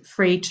everyone's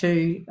free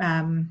to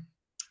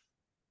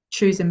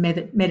choose a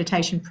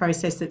meditation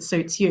process that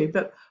suits you,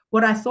 but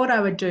what I thought I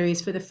would do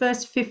is, for the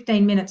first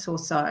 15 minutes or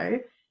so,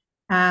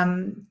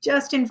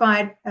 just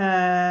invite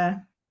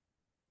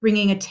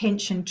bringing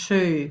attention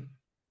to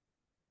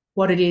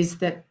what it is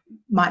that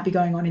might be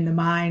going on in the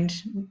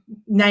mind,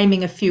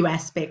 naming a few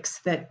aspects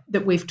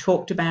that we've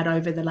talked about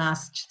over the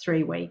last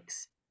 3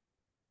 weeks.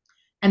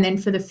 And then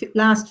for the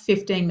last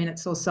 15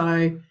 minutes or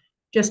so,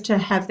 just to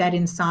have that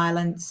in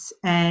silence,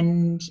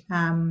 and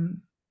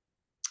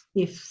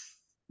if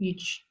you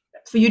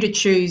for you to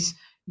choose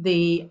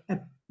the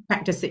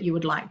practice that you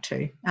would like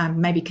to,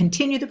 maybe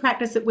continue the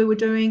practice that we were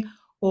doing,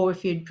 or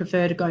if you'd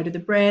prefer to go to the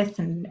breath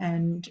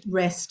and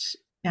rest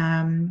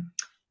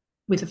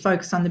with a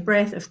focus on the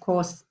breath, of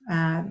course,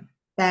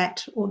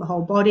 that or the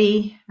whole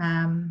body.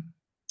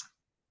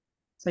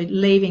 So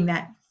leaving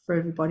that for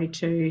everybody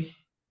to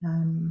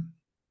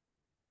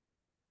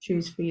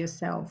choose for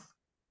yourself.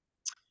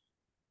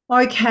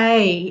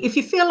 Okay, if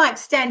you feel like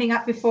standing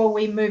up before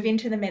we move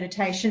into the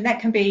meditation, that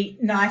can be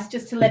nice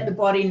just to let the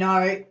body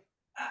know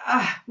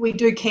we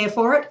do care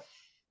for it.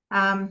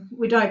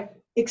 We don't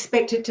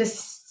expect it to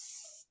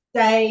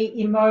stay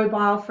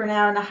immobile for an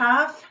hour and a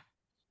half.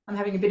 I'm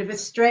having a bit of a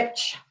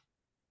stretch,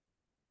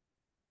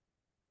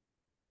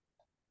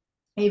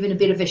 even a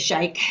bit of a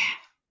shake,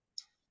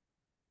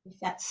 if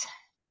that's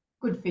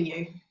good for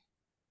you.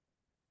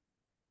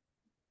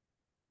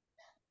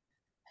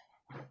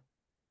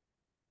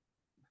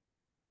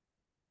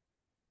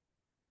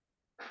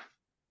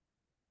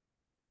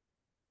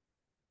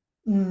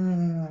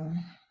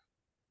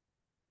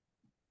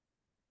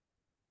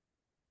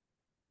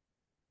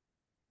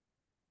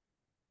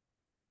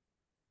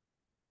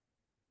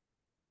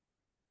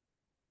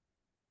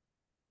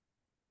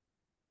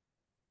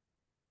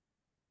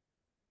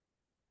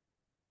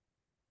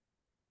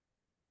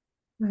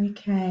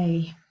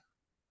 Okay,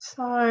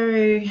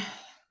 so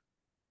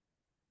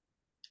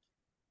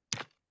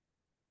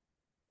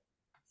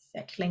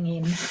settling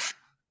in.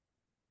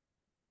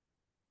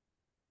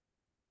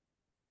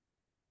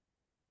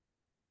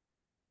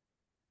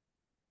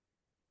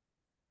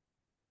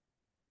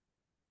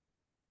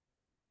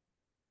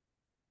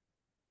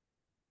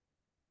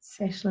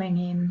 Settling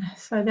in.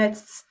 So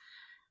that's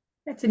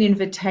an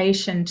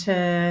invitation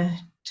to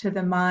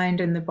the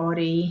mind and the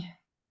body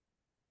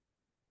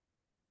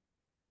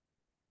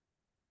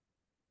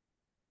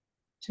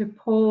to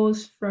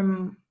pause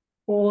from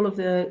all of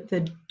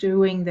the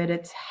doing that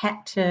it's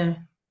had to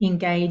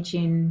engage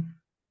in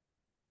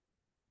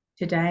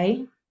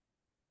today.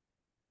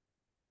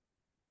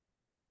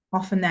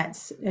 Often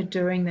that's a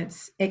doing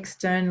that's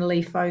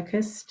externally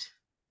focused.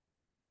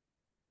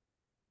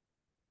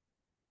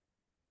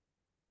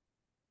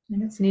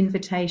 And it's an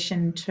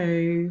invitation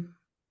to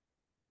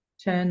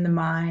turn the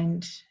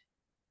mind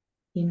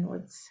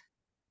inwards.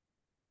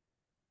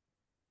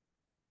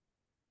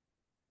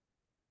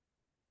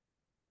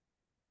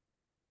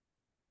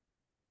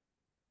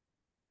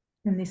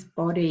 And this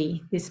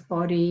body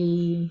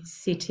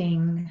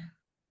sitting,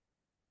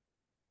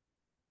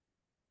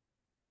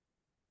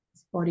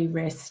 this body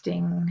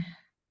resting,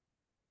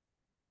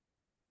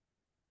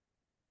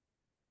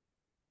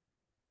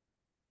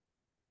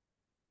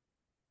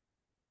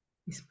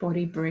 this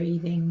body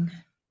breathing.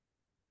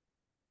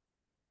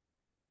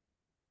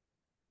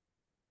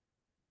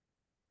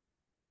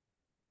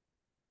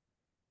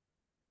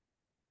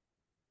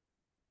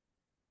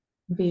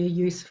 Be a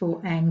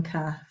useful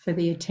anchor for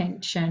the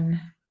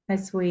attention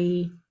as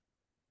we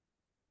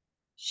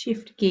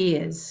shift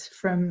gears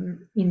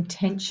from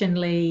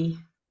intentionally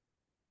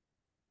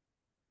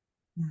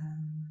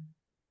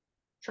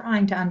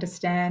trying to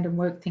understand and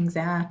work things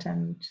out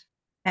and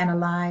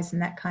analyze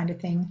and that kind of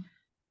thing,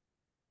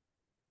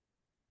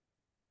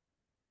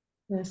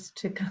 just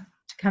to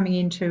coming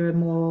into a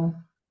more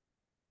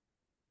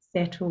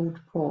settled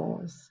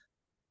pause.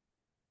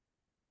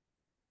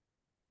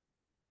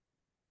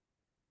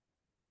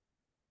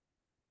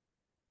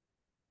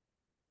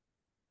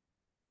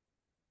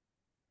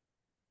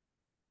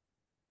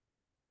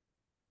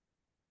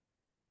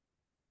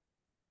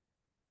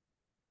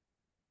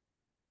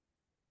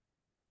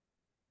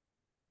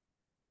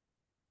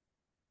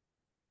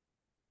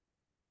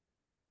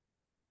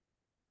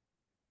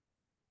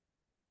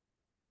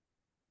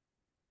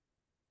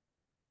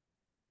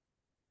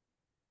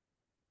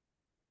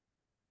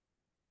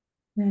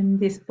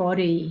 And this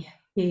body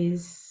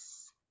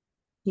is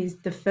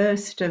the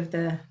first of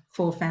the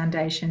 4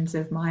 foundations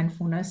of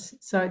mindfulness.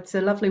 So it's a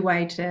lovely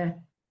way to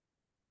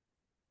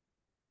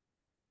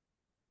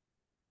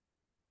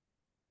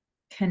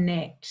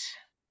connect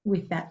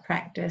with that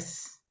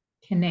practice,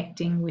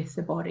 connecting with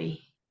the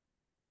body,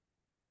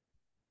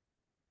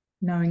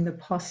 knowing the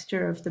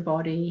posture of the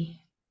body,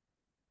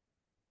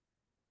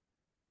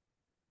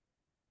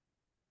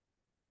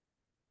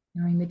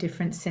 knowing the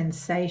different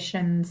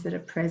sensations that are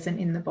present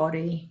in the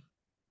body.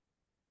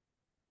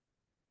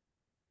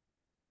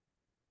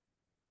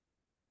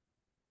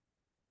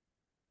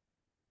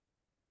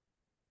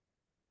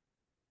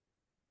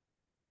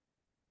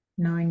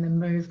 Knowing the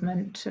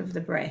movement of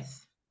the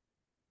breath.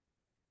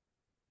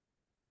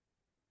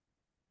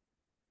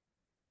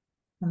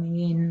 Coming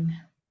in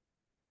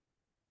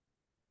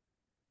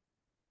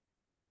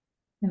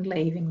and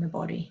leaving the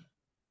body.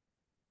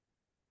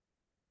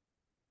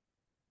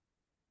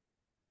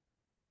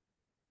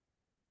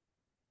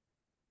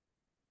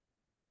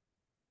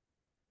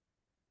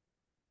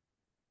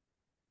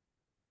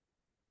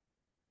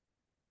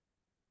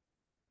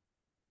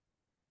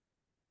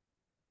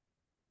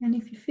 And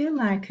if you feel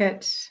like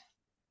it,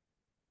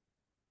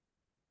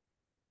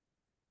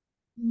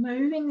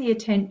 moving the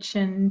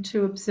attention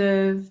to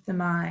observe the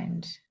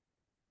mind.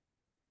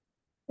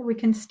 So we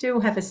can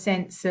still have a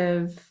sense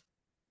of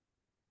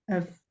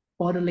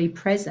bodily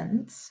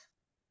presence,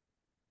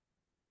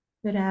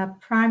 but our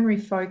primary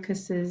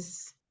focus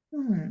is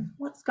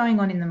what's going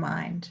on in the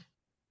mind?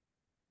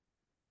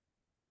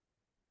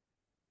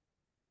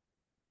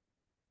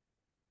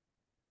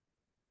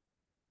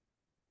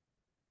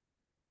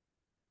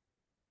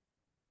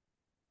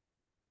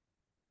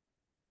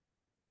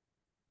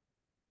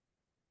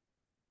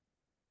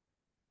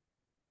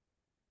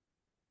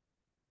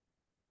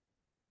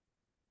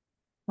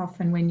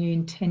 Often when you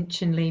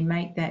intentionally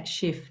make that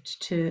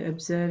shift to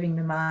observing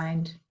the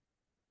mind,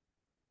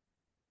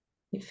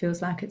 it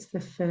feels like it's the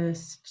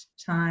first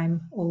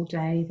time all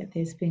day that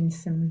there's been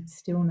some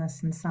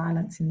stillness and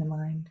silence in the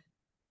mind.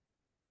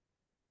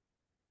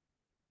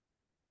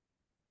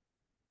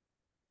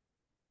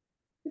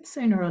 But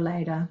sooner or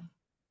later,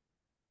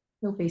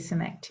 there'll be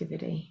some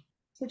activity.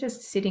 So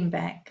just sitting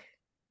back,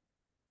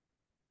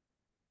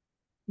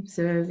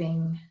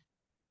 observing,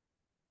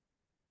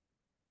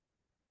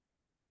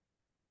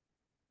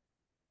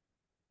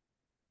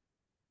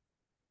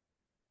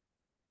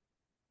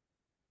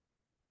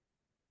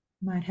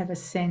 might have a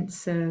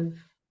sense of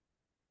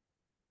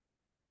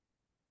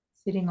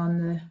sitting on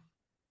the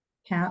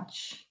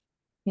couch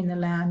in the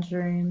lounge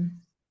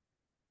room,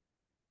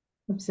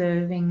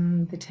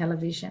 observing the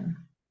television.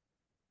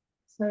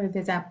 So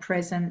there's our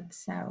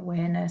presence, our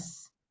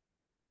awareness.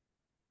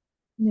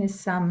 There's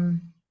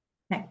some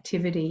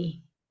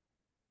activity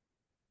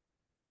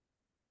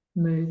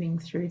moving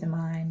through the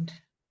mind,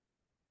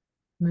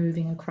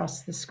 moving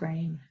across the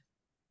screen.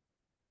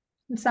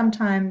 And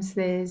sometimes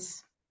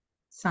there's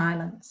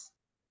silence,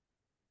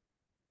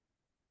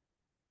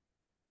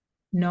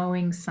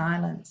 knowing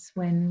silence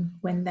when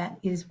that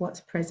is what's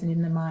present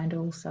in the mind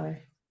also.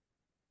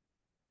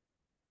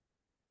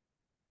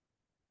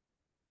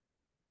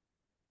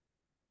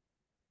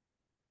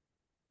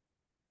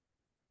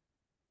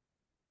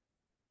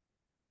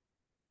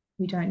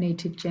 We don't need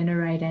to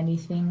generate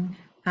anything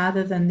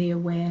other than the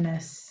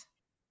awareness,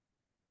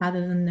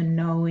 other than the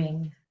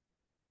knowing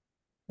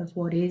of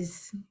what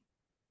is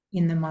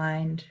in the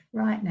mind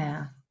right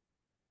now.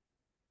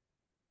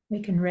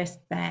 We can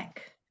rest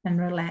back and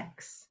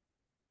relax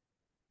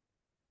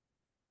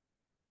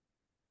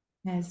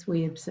as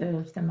we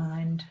observe the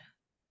mind.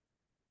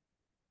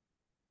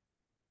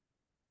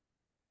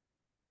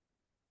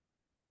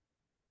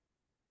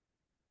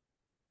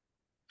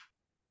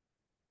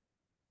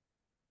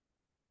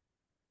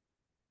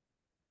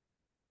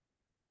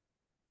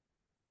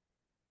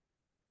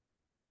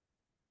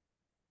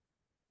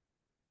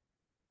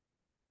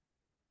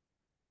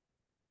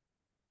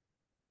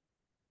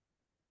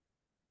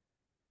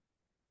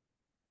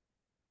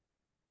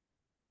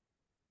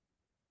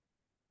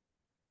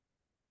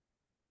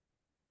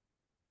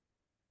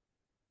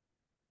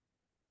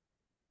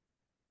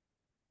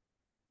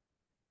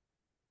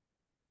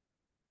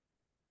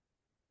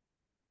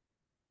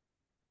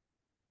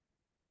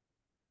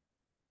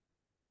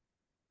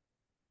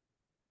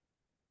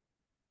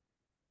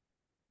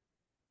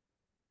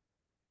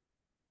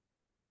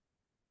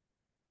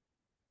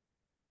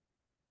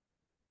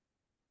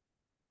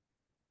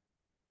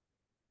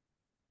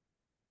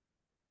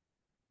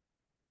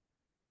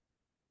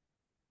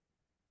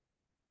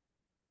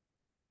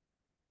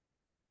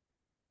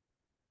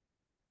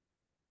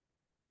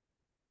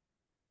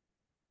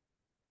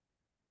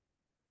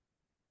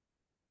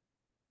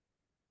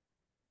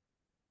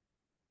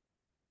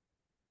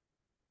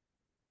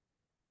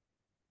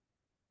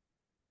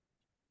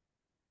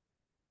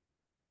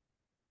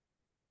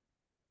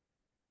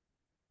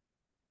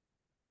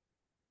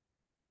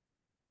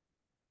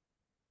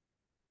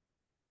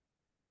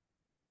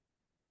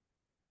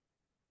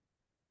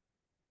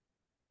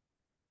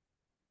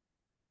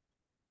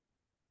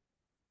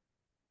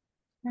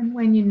 And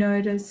when you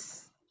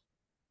notice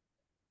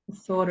a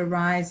thought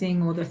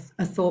arising or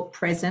a thought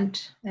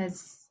present,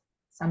 as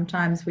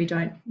sometimes we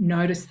don't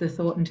notice the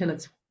thought until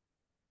it's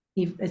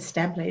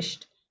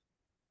established,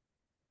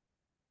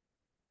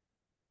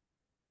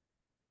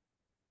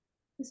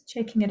 just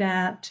checking it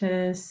out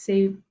to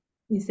see,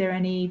 is there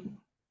any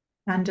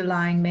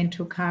underlying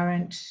mental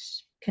current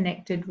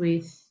connected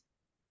with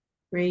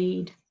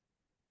greed,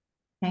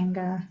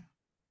 anger,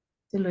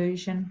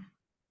 delusion?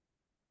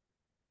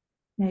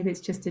 Maybe it's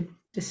just a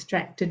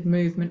distracted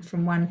movement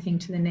from one thing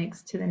to the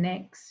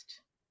next,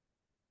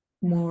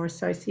 more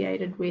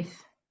associated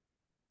with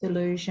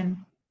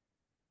delusion.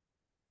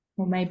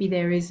 Or maybe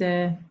there is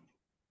a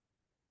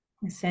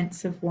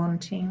sense of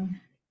wanting,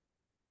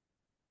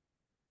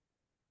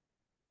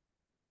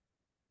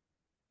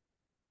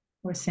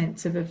 or a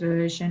sense of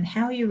aversion.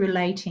 How are you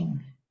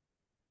relating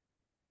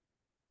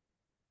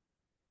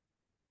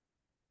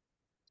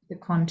to the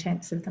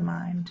contents of the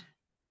mind?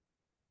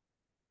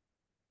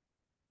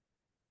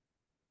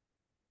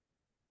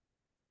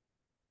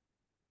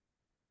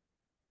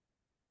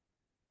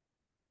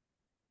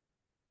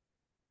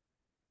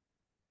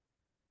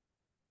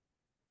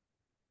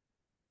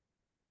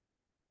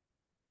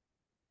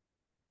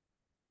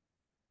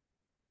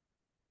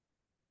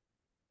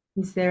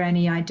 Is there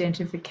any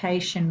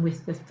identification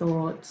with the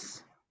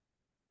thoughts,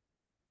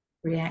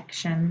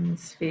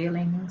 reactions,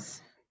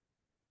 feelings?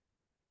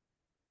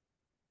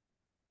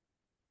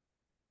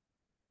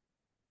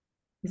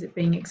 Is it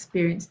being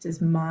experienced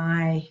as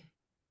my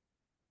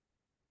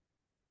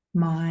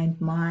mind,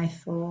 my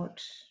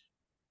thought,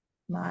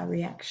 my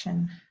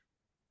reaction?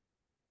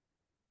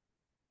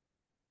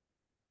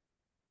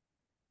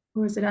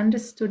 Or is it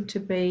understood to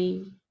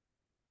be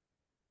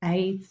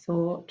a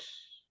thought,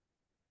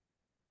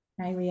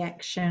 a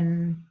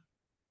reaction,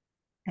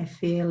 a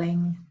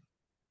feeling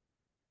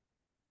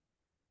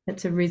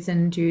that's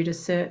arisen due to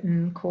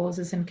certain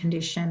causes and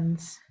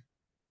conditions?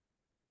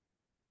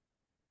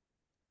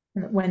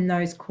 And that when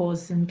those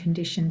causes and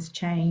conditions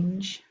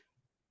change,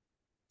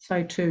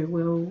 so too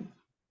will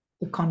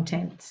the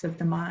contents of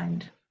the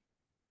mind.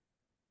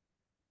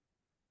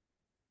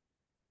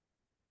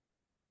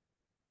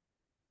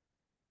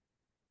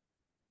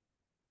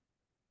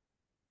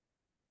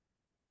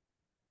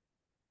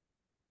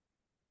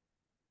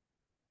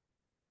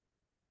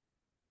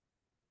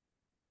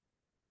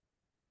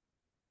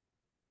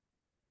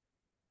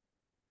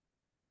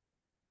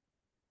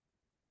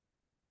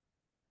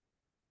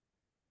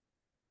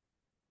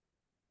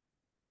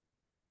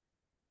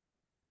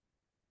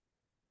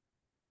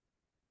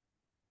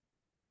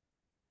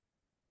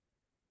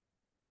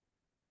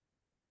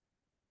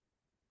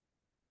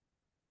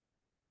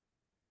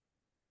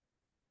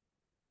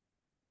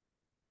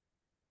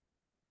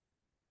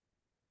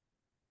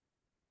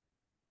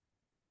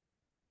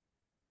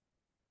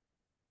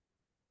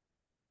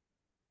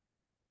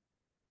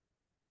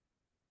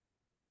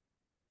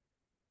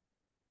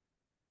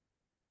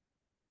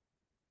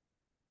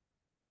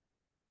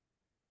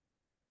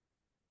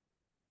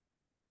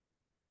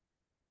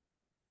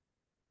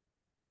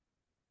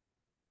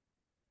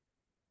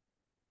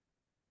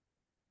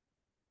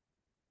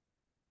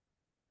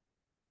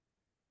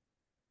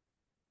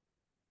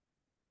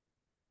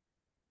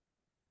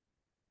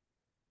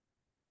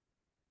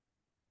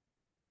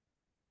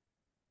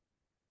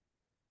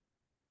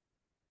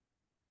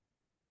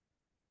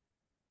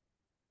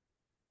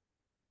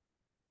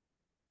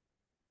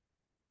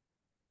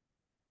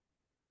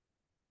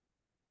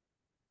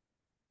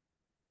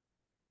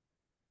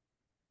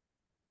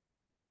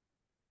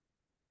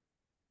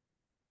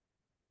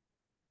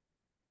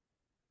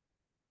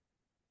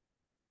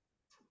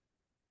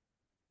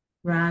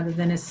 Rather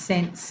than a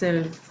sense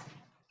of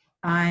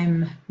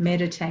I'm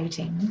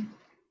meditating,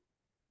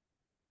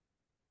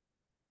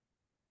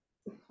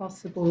 is it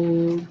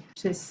possible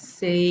to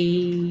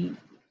see,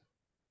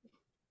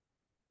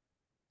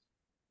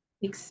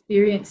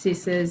 experience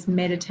this as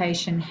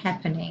meditation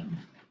happening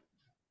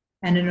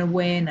and an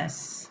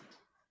awareness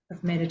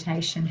of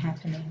meditation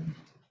happening?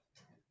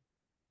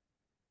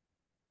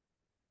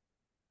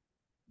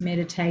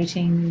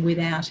 Meditating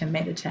without a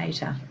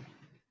meditator.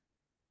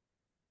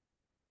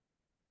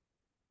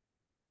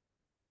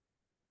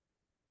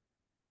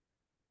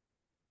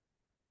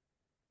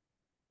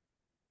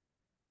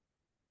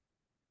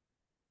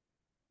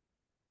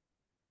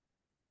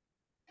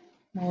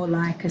 More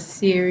like a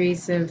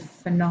series of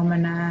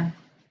phenomena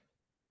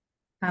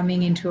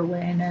coming into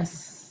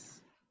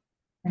awareness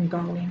and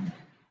going,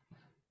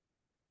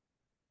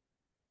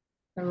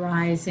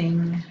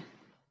 arising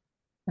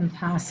and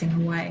passing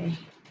away.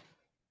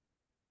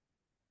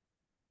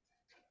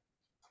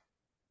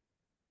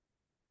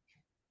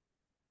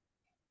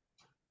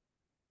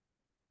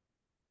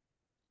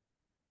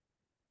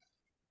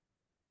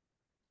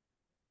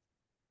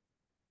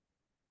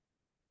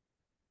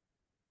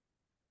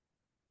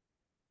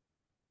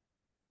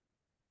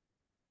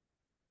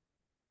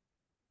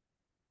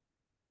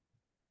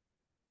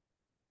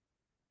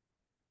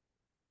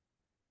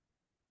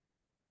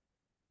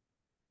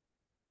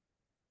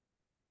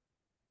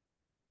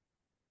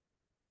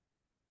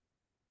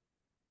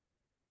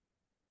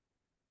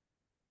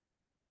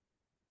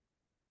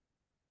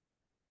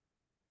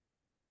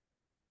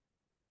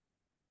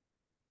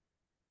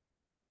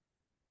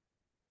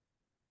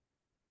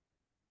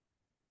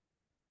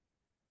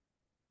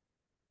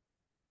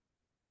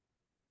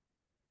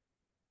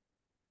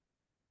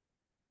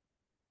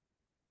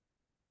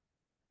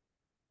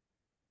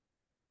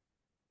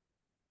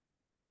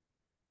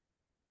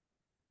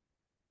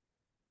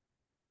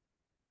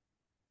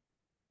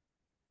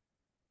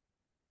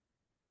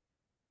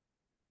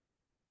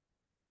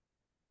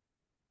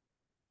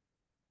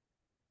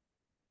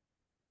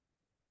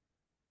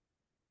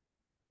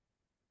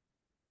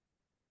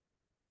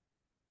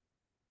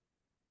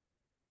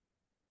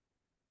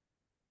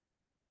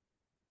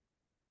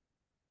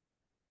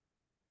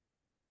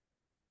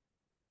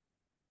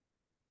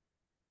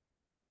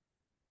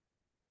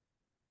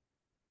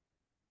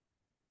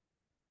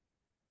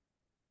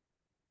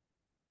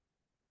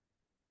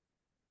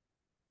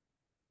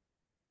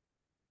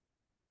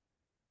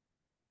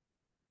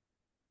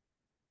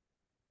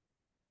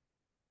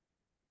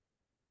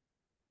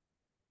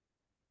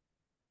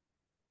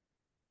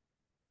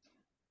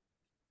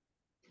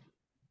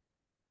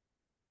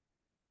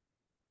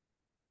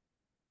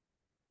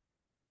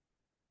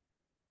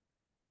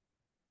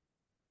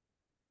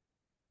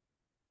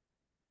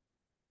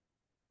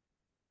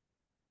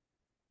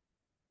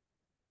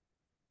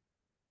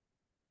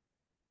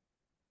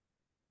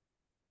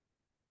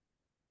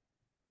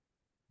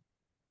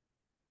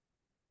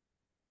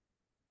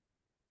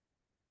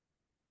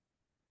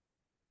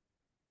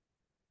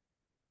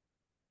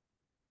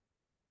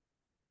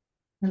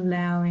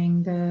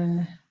 allowing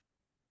the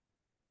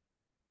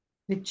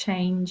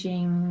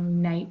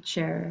changing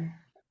nature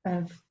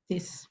of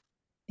this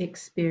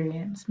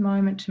experience,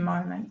 moment to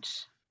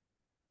moment,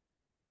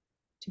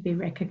 to be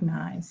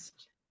recognized.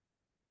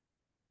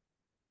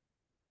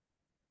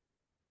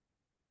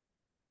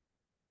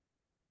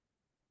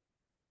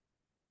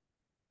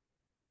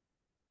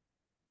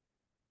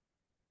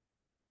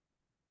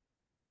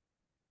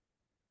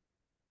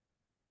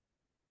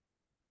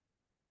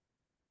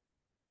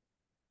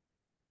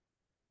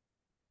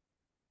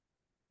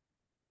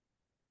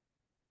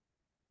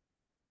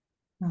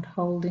 Not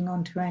holding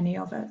on to any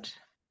of it,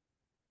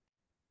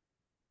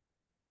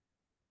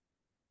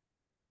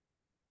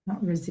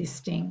 not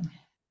resisting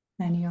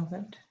any of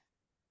it.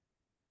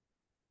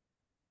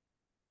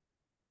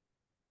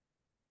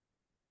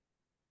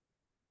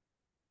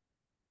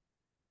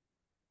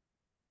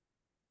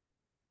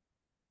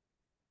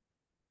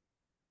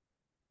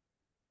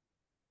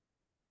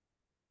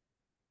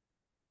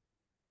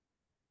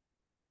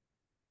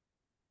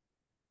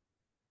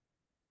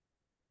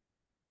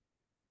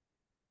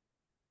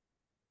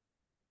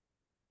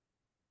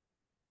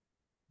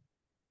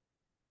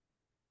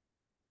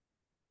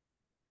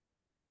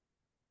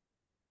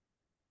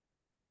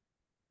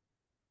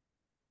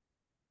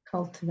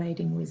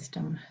 Cultivating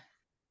wisdom.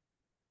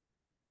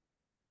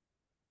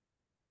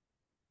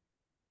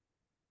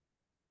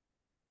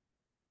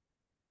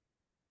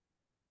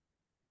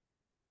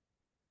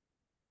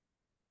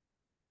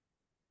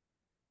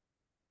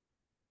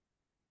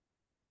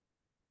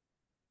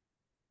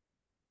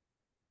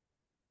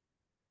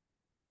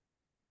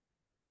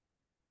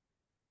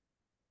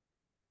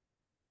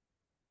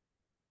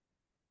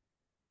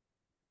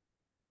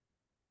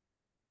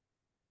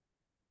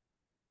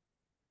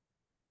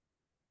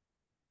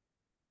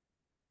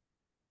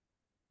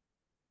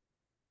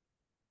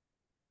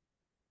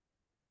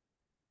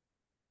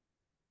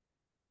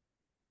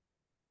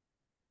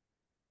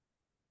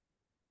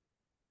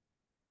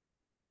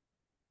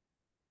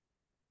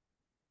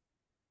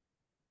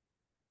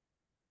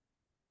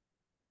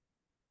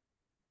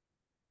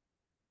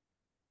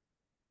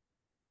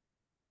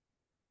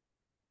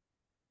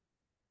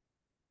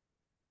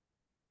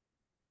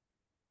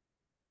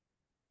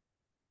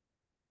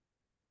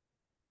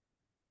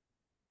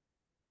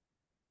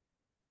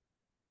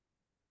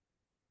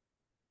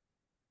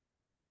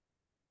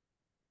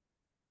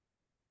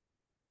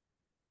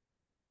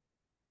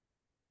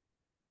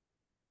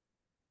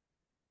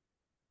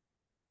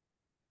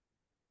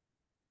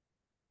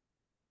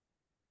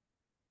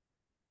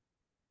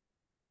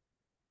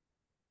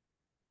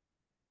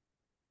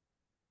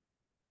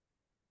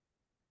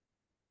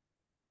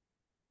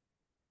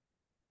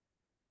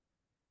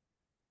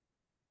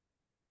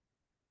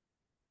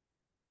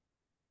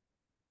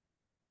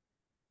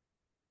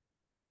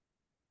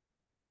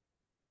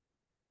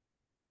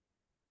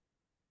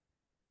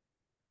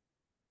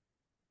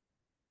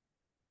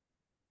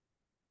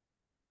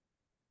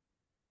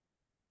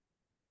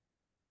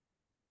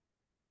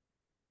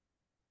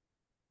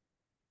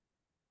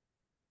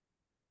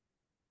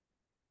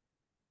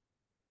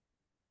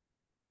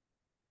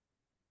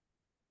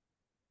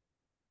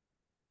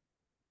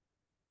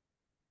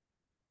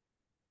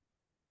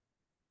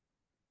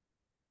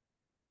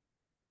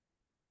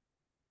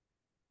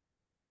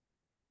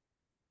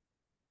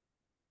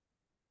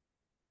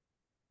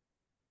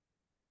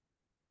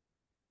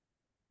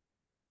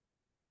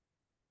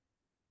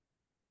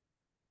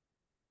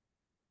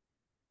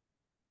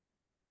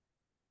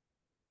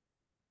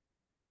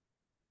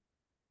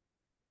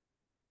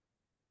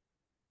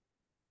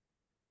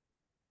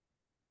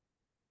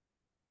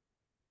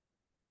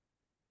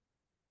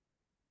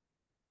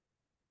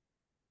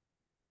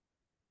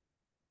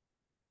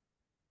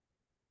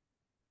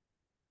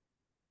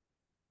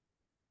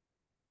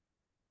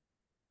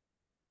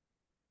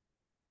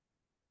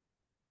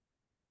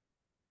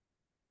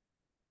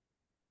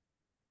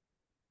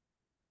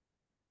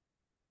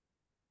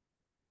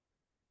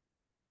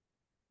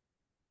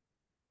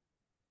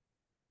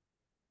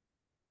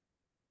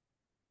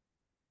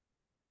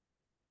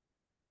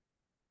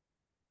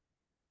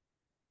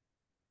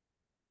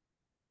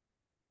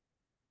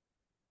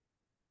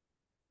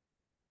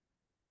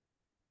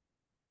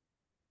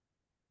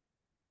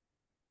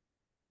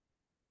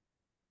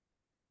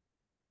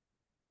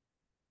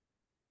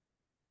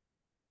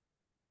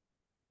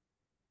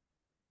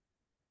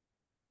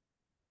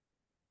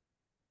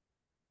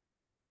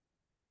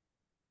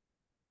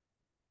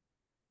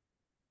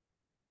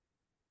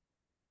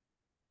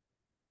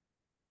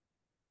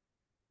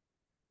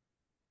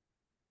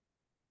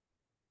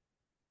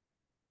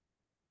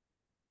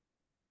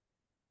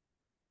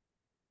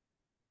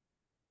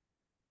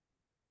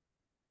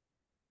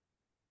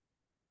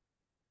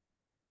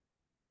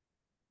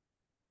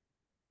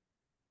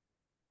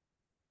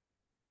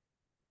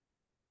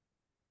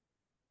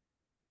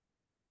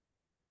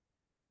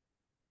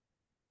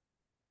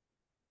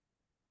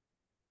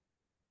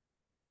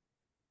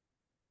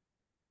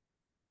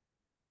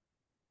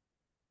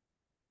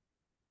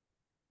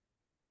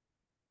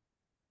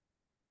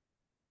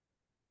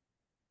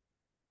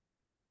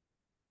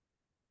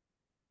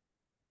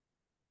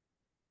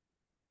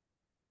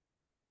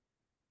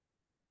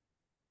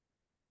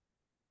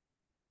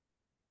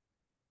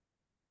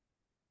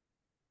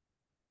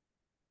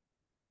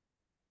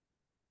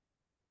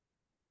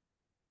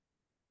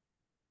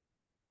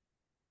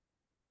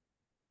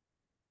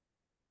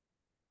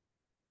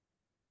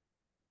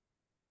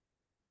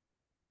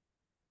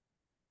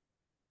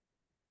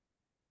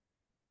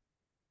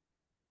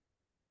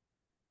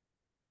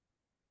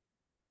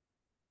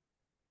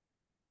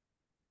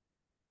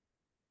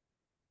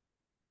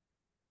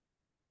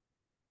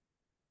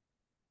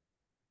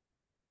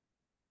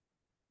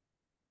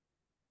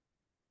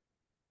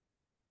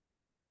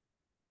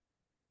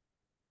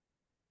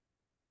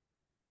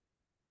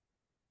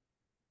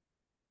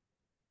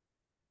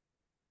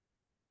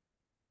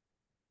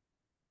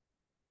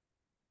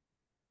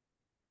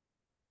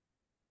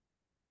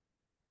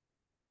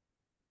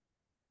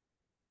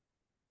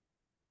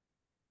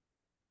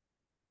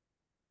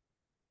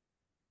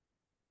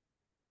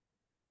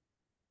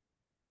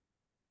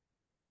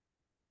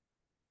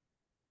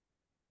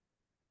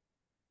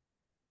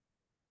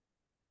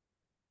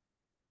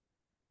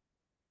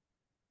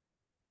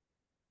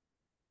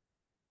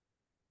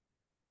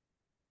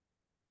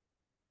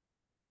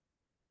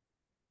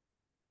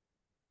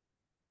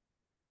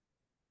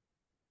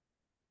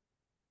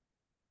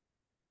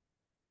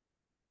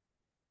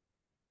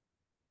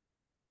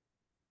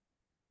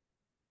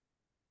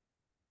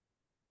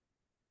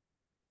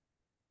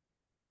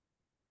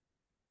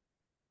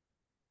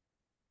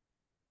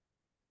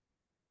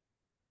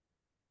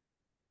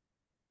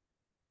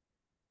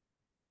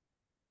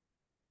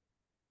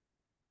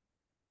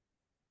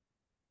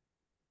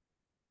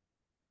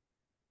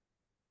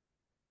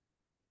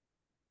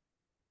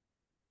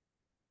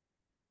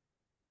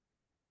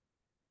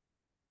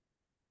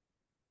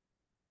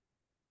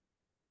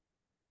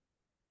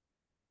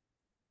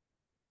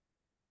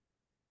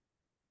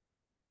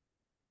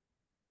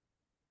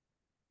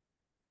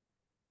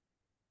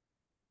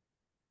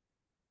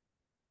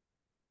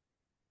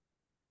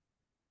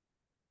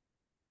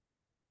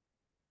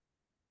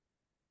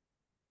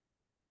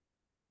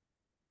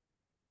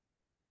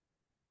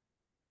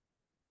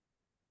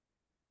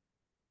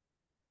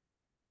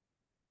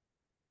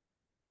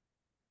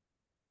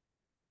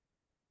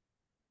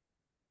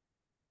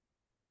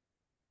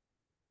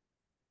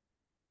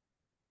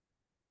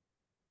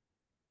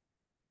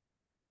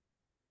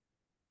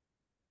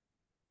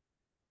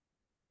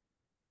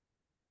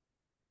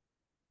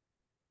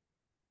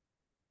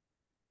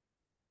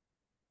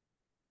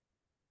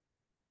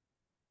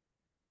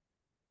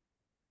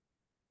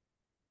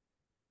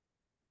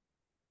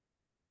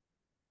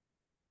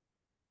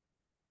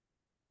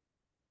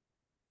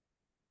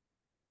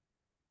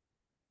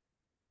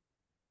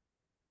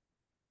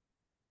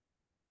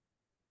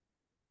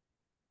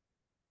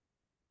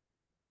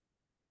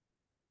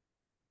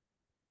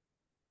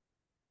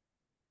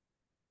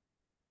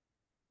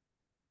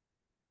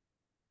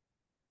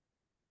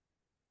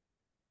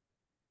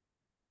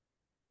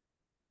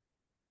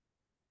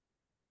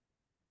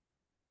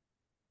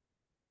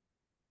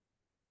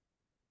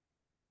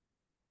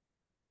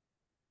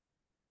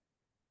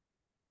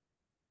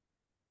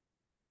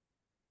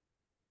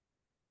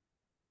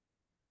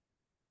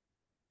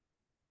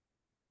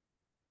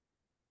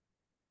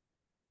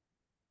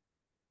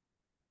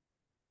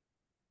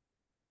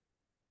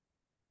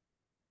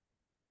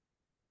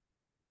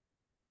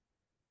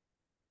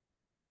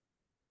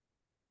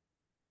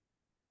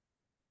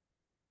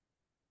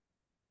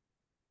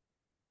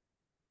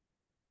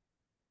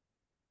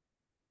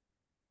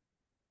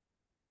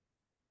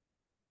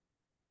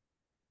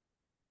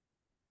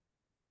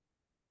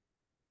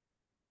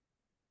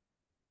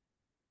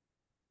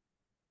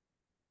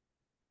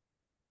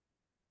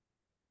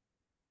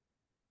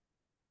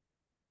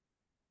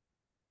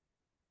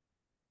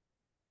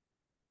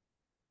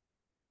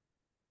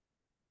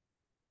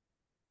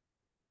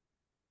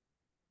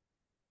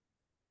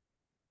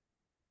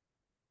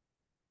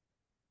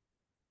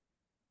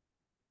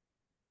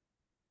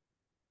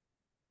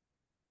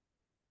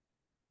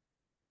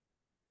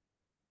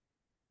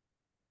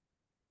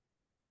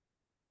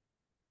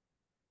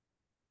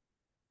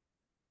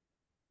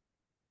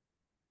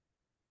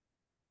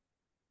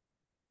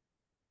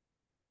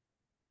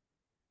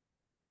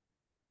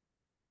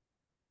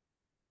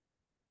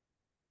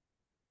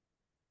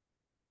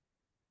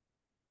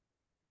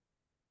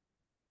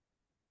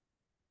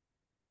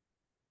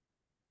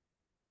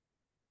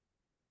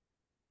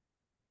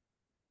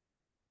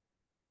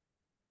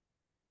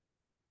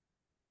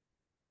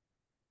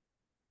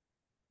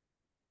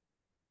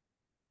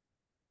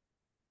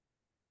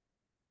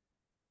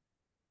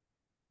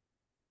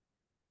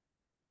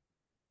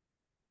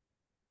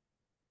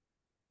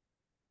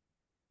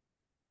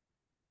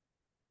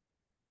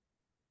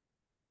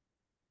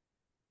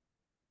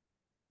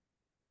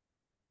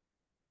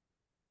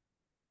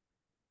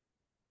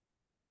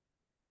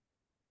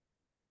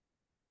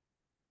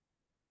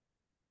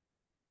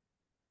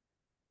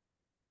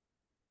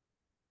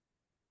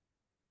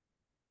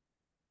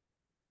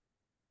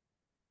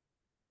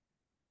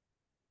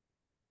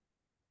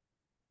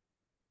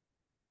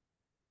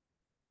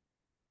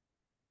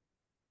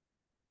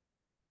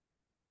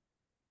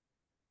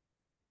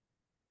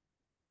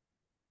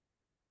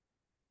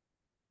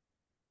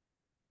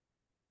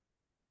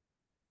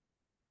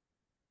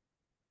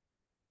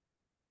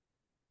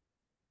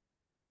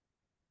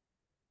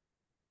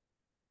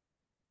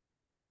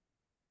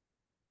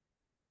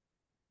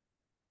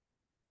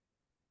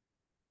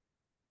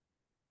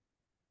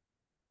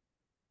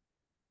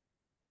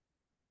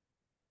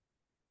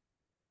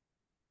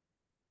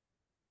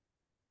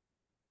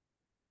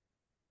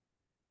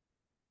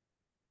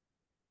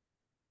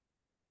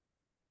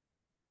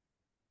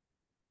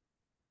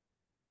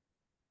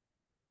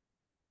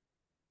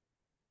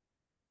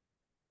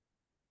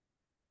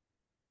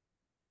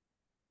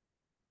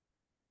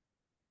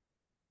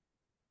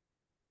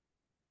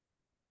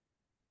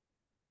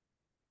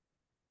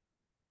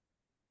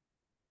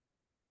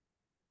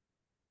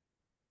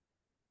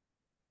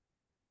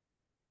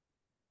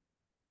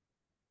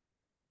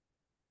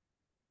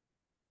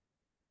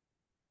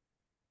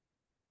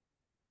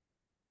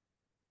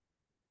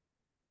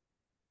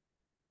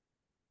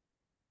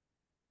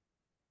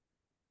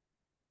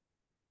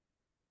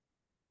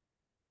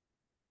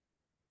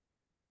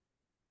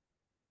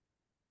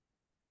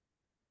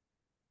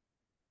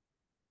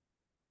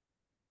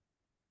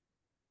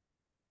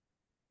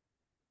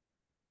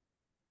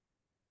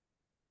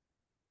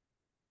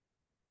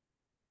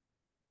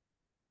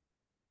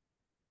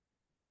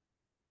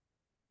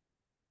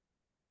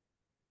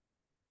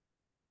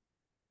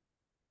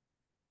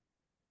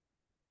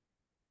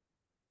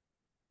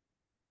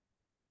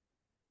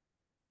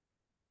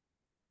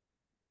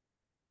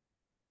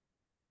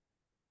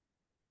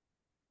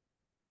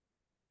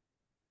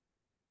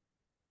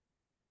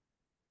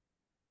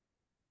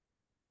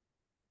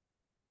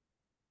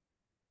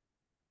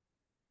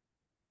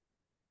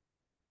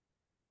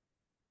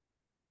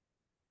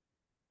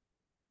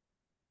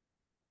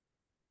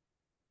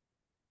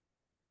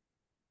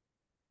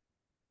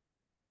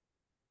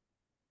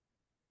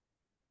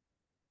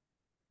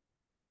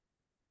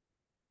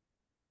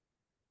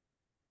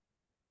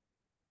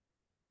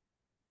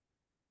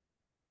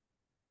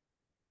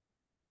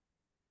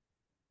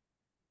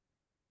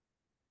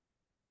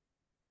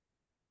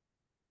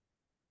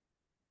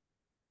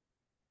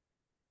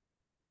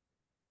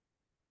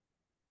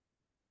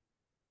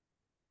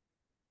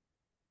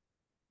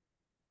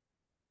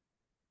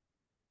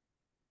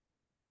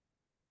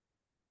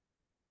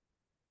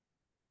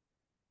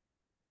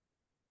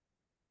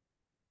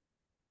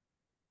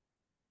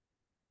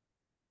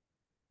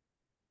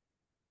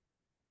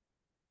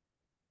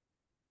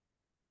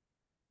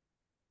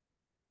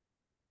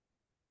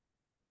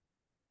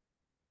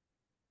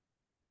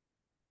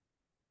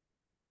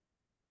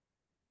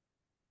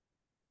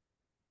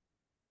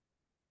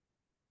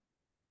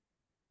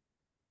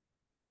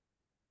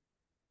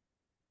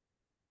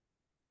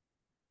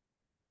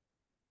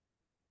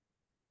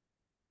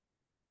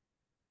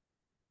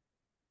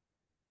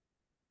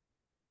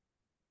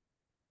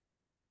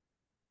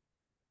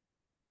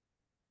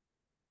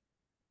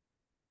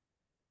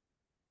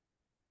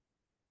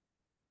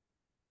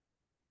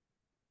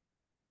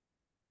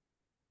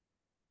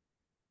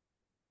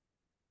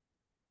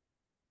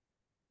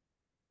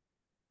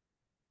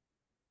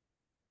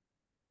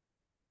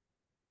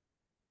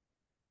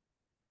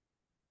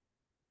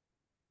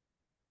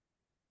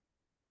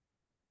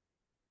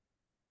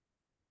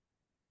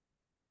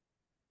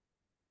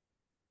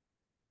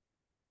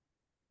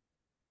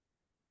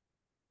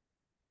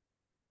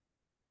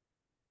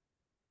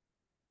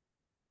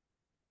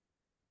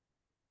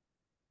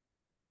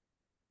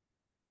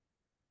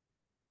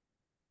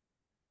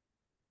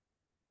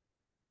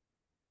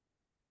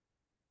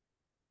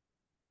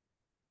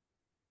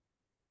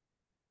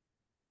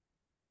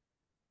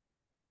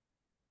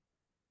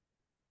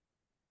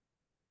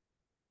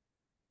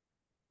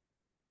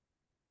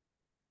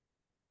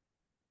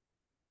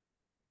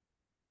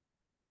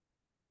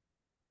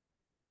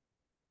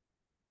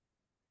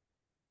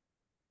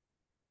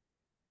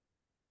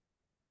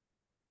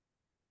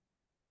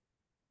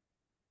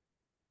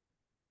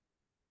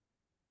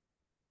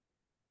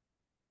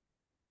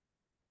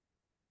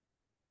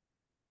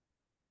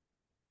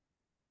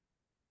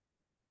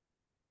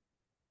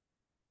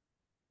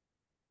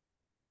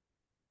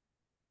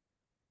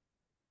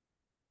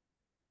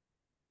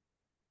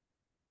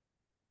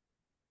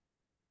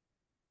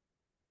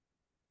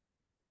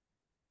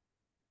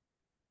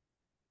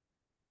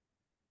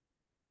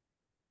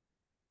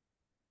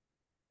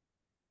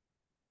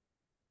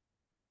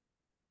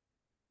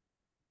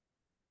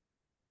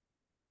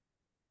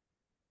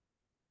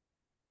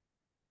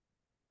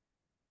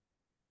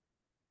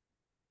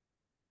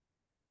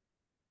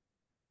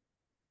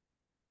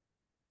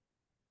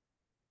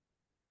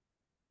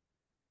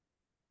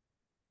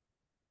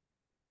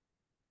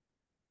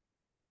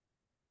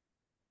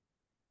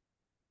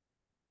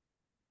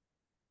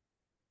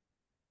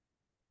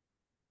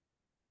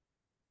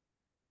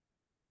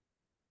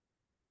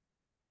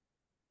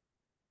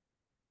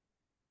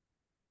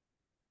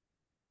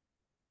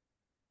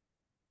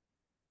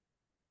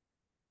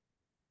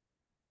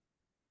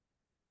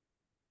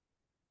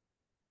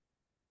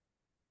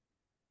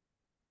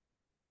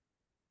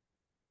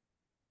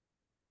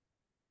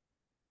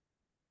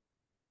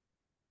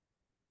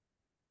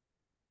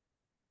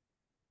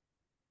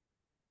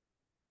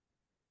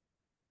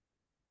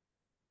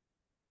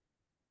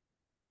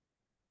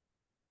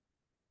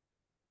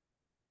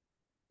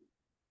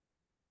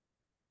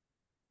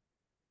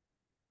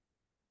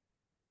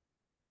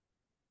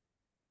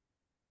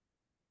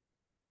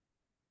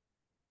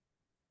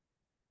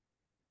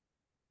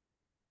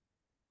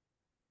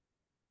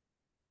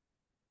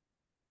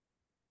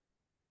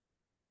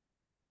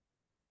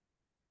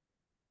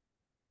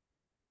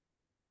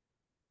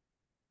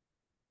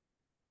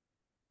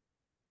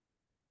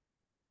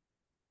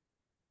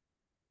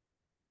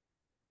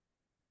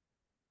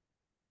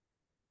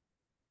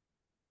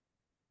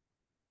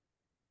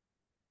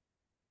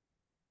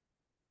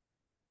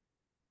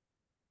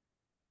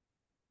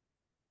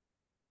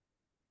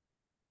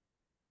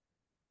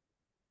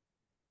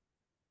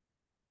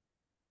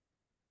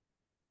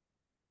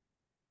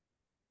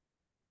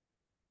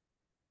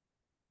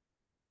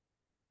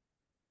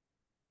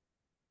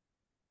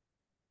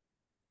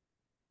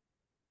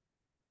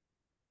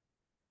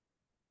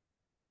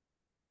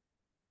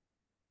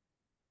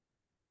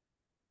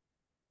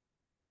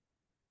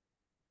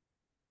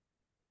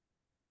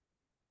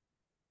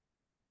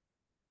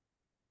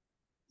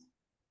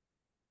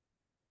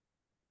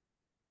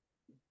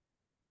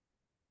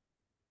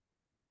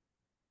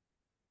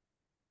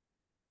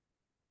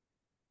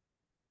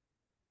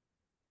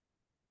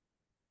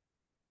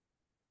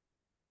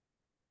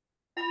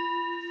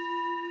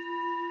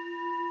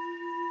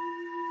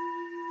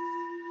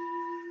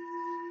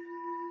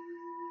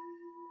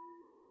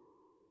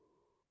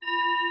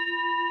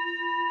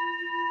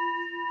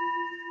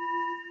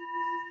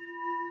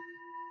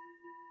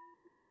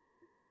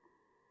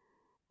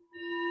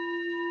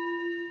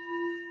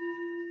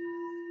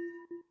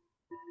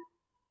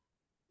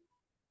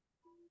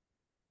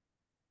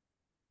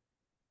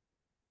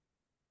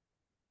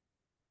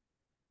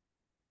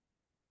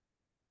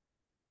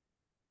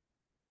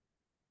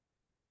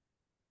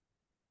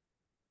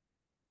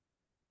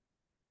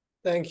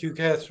 Thank you,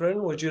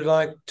 Kathryn. Would you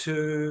like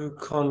to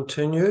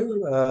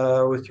continue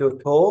with your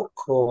talk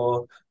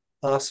or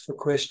ask for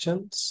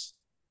questions?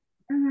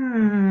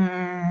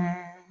 Hmm.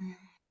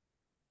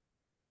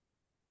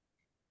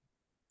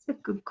 It's a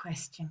good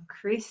question,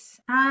 Chris.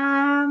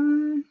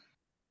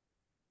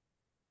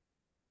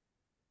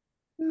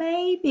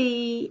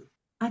 Maybe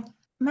I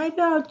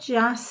maybe I'll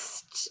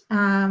just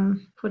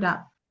put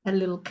up a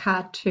little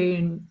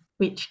cartoon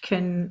which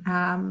can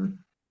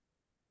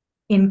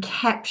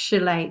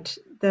encapsulate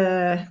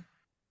the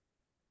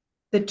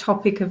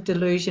topic of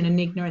delusion and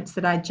ignorance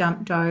that I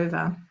jumped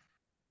over,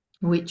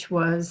 which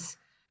was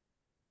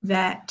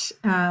that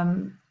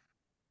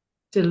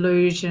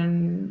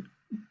delusion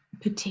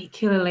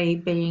particularly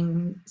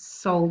being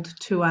sold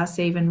to us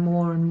even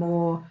more and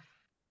more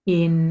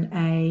in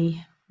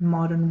a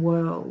modern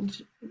world,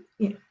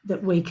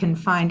 that we can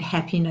find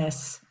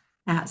happiness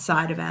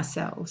outside of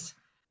ourselves.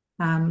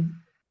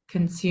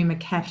 Consumer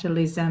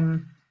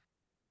capitalism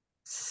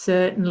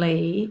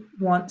certainly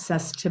wants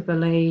us to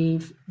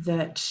believe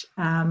that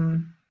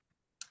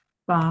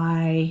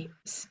by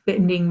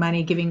spending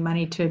money, giving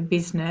money to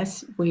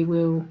business, we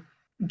will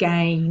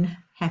gain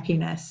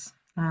happiness.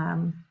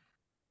 Oh,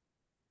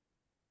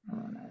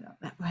 no, not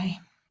that way.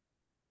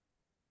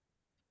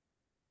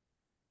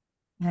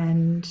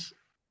 And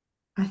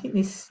I think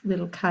this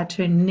little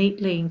cartoon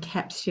neatly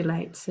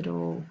encapsulates it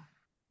all.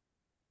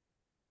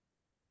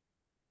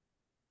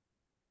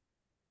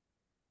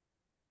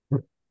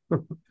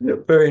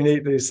 Very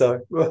neatly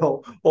so.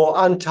 Well, or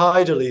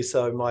untidily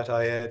so, might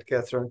I add,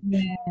 Kathryn.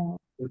 Yeah.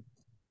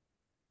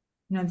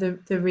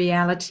 The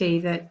reality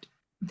that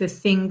the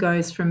thing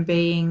goes from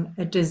being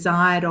a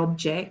desired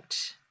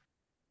object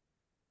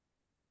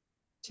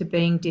to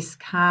being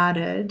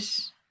discarded.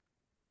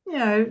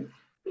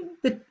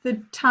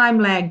 The time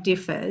lag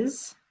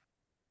differs,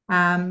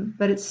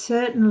 but it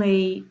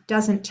certainly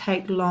doesn't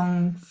take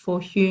long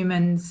for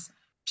humans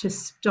to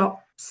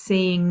stop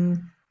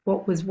seeing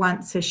what was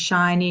once a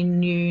shiny,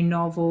 new,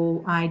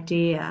 novel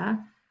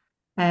idea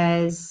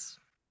as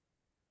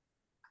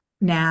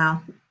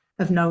now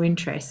of no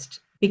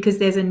interest, because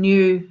there's a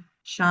new,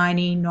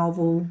 shiny,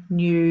 novel,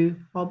 new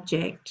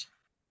object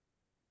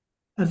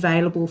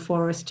available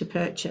for us to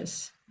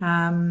purchase.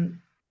 And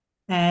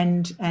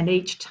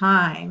each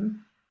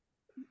time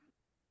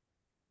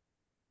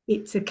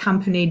it's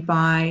accompanied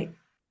by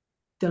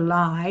the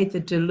lie, the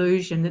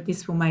delusion that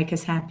this will make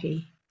us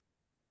happy.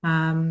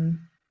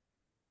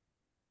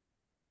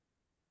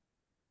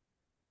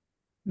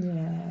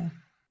 Yeah.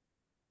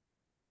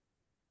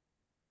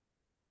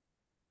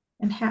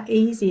 And how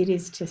easy it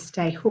is to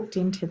stay hooked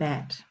into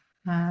that.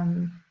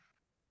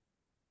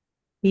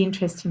 Be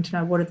interesting to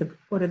know what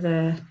are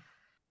the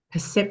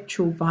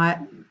perceptual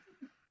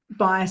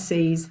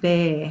biases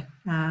there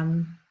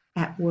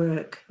at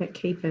work that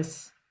keep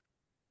us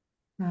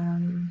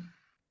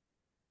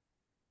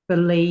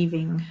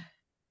believing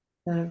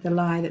the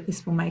lie that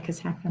this will make us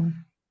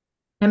happen.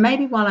 And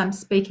maybe while I'm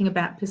speaking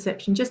about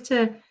perception, just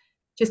to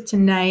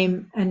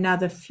name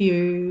another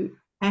few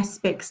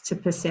aspects to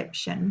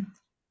perception.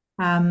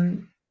 Our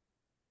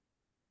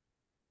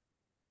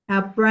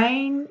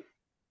brain,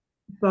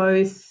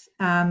 both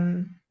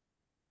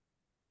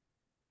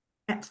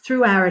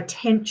through our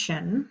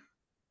attention,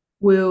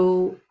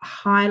 will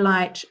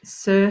highlight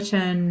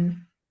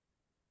certain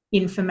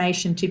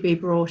information to be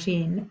brought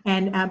in,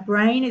 and our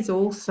brain is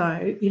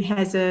also, it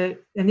has and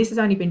this has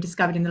only been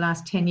discovered in the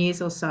last 10 years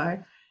or so,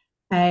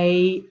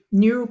 a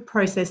neural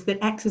process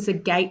that acts as a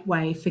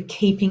gateway for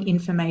keeping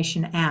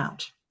information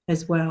out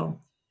as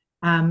well.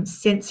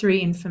 Sensory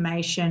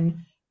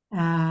information.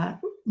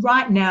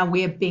 Right now,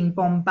 we are being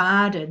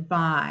bombarded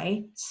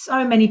by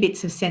so many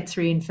bits of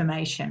sensory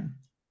information,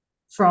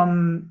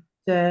 from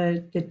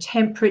the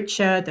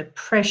temperature, the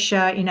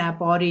pressure in our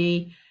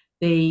body,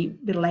 the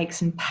little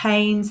aches and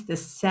pains, the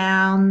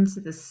sounds,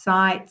 the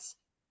sights.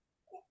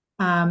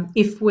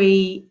 If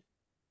we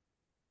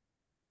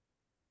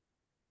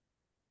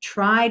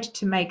tried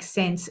to make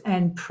sense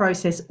and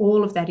process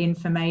all of that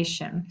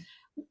information,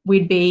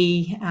 we'd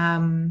be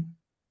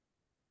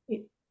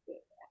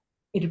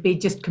it'd be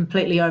just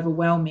completely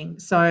overwhelming.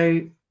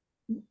 So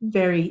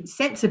very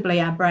sensibly,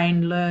 our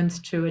brain learns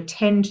to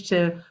attend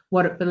to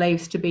what it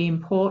believes to be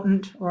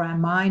important, or our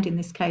mind in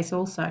this case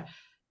also,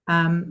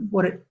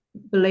 what it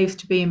believes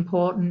to be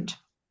important,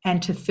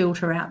 and to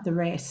filter out the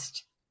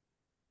rest.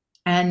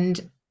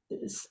 And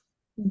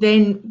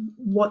then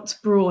what's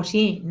brought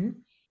in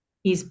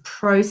is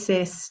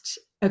processed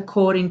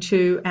according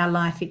to our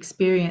life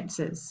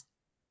experiences,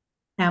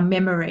 our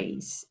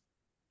memories,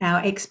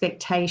 our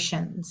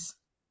expectations,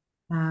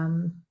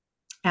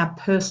 our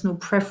personal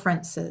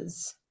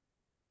preferences,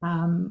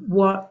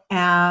 what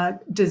our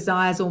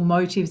desires or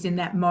motives in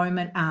that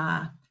moment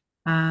are.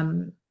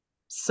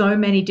 So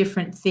many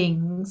different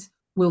things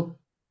will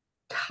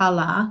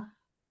colour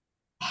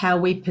how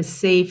we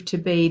perceive to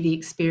be the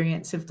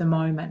experience of the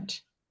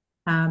moment.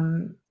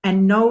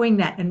 And knowing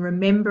that and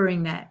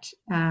remembering that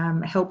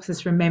helps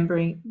us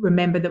remember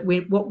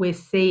that what we're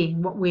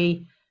seeing, what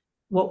we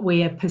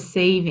are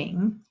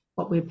perceiving,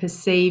 what we're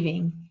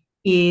perceiving,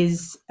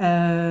 is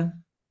a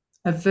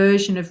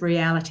version of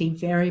reality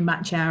very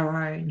much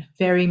our own,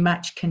 very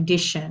much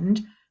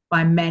conditioned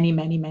by many,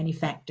 many, many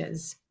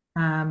factors.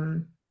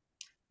 And,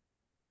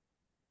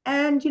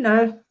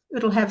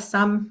 it'll have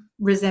some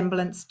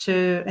resemblance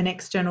to an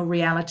external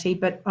reality,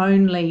 but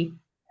only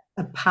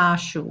a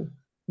partial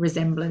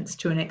resemblance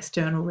to an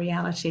external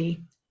reality.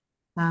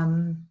 I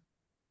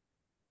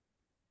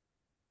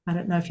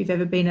don't know if you've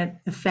ever been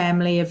at a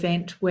family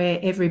event where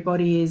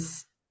everybody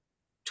is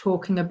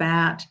talking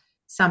about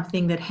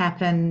something that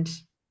happened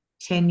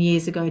 10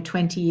 years ago,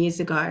 20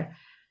 years ago,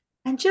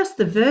 and just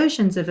the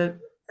versions of it,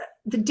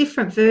 the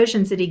different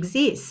versions that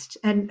exist,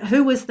 and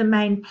who was the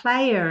main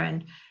player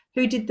and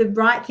who did the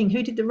right thing,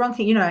 who did the wrong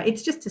thing.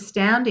 It's just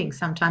astounding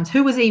sometimes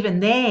who was even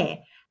there.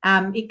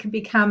 It can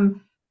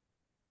become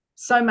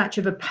so much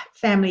of a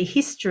family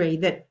history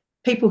that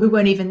people who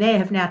weren't even there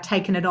have now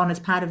taken it on as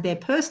part of their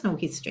personal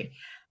history.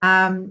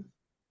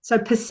 So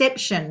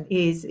perception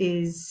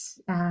is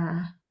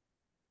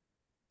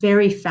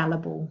very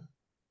fallible.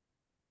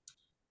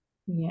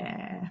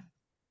 Yeah.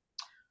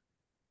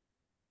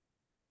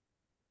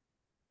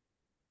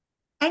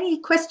 Any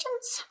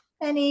questions?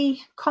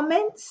 Any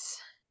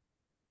comments?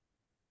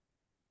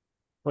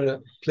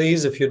 Well,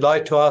 please, if you'd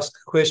like to ask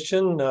a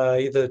question,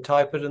 either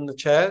type it in the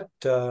chat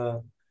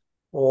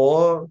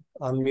or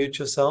unmute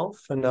yourself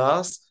and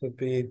ask. It'd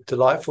be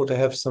delightful to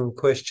have some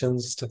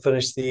questions to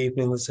finish the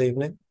evening this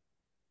evening.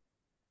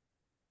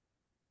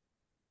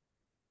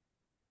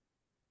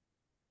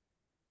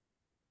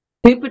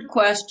 Stupid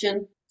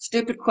question.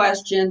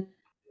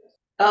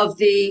 Of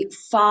the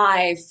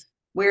 5,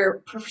 where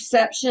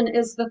perception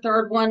is the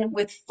third one,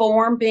 with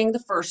form being the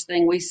first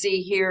thing we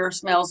see, hear,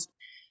 smells,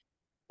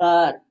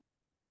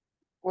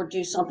 or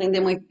do something,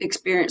 then we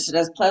experience it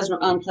as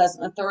pleasant or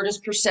unpleasant. The third is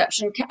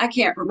perception. I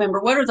can't remember.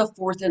 What are the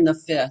fourth and the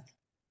fifth?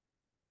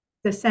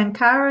 The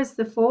sankhara is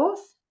the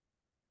fourth,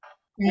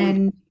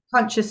 and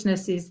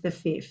consciousness is the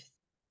fifth.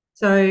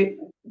 So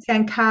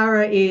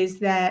sankhara is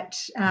that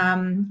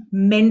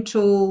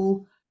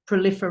mental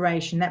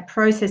proliferation, that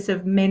process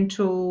of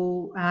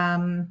mental,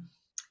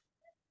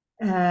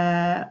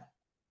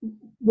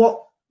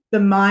 what the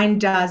mind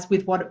does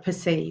with what it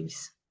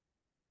perceives.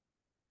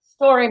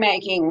 Story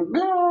making.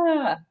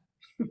 Blah.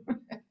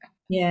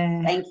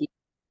 Yeah. Thank you.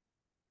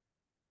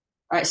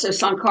 All right, so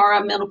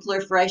sankhara, mental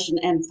proliferation,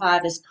 and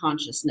 5 is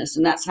consciousness,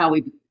 and that's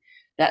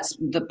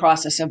the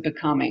process of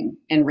becoming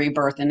and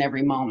rebirth in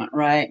every moment,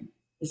 right?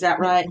 Is that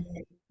right?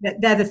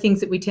 They're the things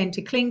that we tend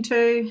to cling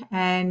to,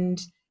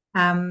 and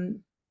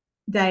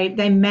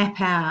they map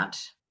out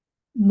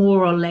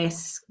more or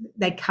less.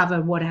 They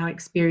cover what our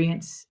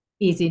experience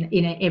is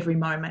in every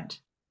moment.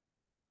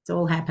 It's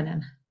all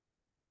happening.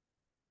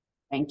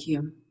 Thank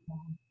you.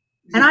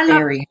 And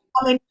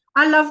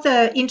I love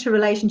the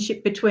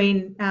interrelationship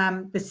between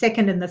the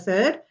second and the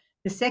third.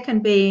 The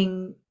second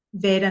being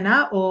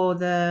Vedana, or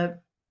the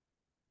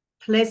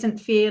pleasant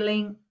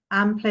feeling,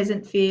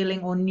 unpleasant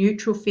feeling, or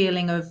neutral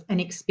feeling of an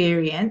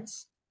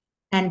experience,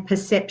 and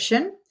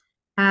perception,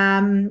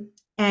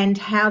 and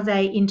how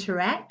they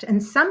interact.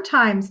 And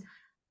sometimes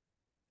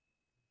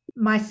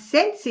my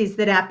sense is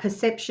that our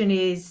perception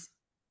is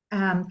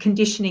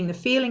conditioning the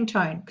feeling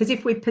tone, because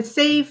if we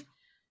perceive,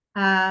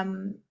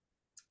 there's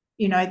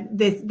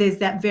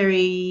that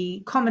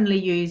very commonly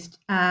used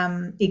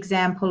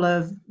example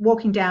of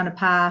walking down a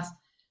path,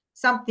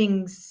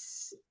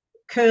 something's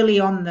curly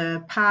on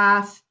the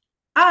path.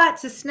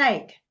 It's a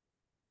snake.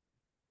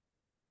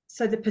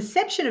 So the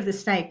perception of the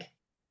snake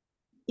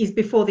is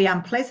before the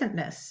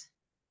unpleasantness,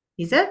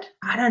 is it?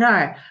 I don't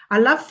know. I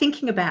love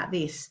thinking about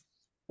this.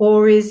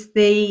 Or is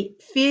the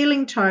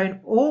feeling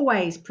tone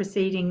always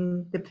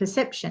preceding the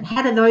perception?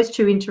 How do those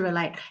two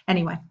interrelate?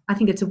 Anyway, I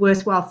think it's a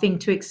worthwhile thing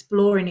to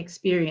explore in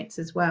experience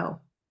as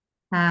well.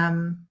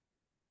 But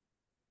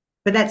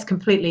that's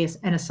completely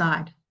an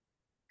aside.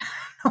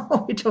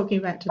 What we're talking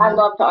about tonight. I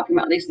love talking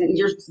about these things.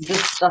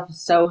 This stuff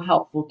is so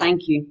helpful.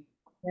 Thank you.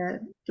 Yeah,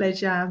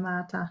 pleasure,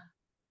 Marta.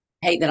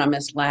 I hate that I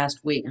missed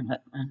last week.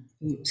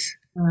 Oops.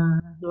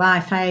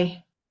 Life,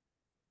 hey?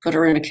 Put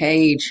her in a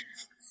cage.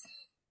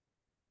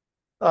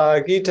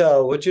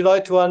 Gita, would you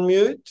like to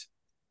unmute?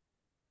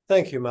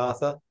 Thank you,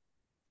 Martha.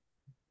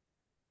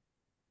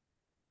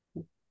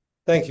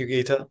 Thank you,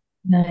 Gita.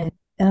 Right.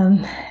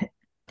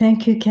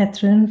 Thank you,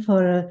 Kathryn,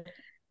 for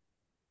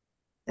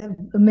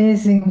an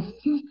amazing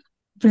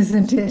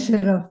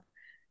presentation of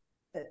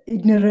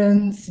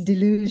ignorance,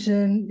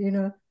 delusion,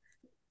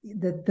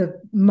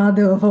 the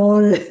mother of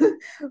all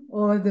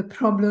the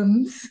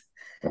problems,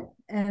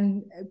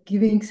 and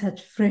giving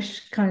such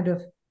fresh kind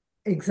of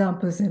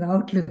examples and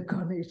outlook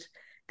on it.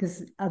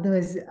 Because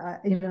otherwise,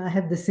 I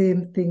have the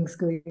same things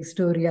going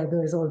story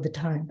otherwise all the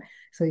time.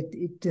 So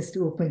it just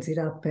opens it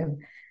up.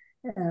 And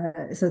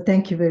so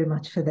thank you very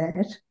much for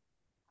that.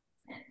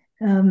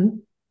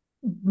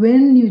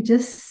 When you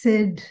just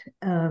said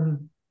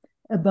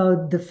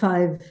about the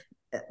 5,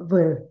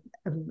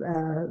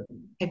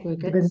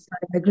 Aggregates. when 5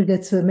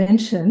 aggregates were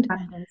mentioned,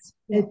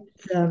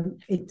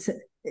 it's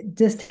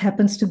just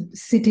happens to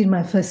sit in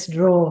my first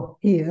drawer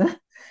here,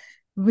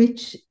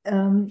 which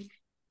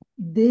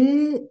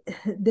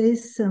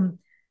there's a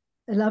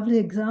lovely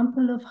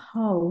example of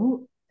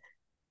how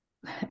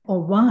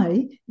or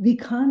why we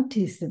can't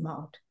tease them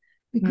out,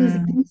 because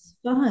these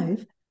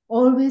 5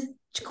 always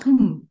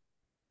come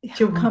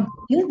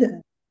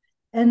together.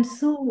 And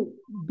so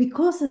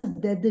because of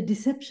that, the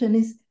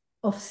deception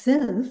of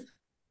self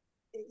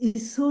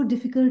is so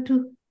difficult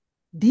to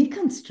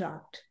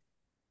deconstruct,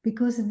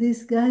 because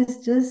these guys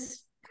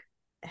just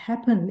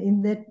happen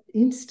in that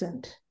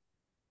instant.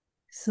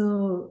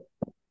 So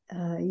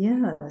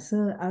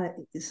so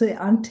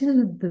until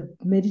the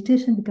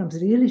meditation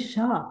becomes really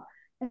sharp,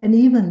 and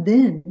even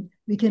then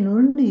we can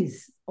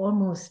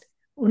almost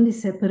only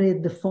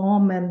separate the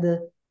form and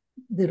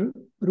the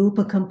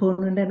rupa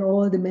component and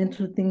all the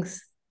mental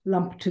things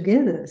lumped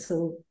together.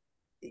 So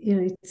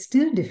it's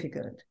still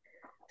difficult.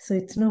 So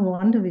it's no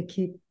wonder we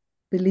keep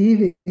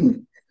believing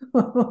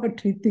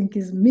what we think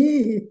is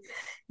me.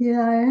 Yeah,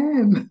 I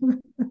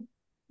am.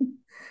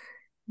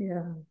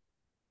 Yeah.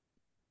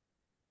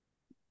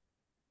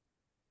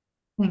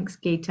 Thanks,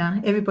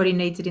 Geeta. Everybody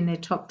needs it in their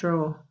top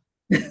drawer.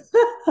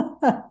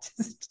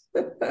 Just...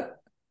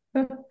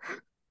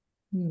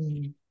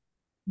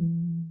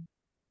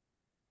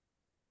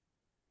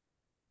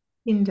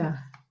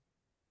 Linda.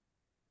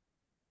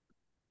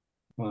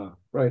 Wow,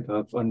 right,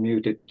 I've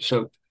unmuted.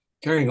 So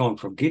carrying on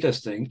from Gita's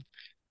thing,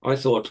 I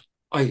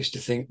used to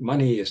think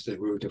money is the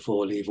root of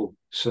all evil.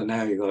 So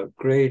now you got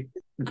greed,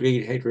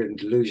 hatred, and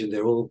delusion.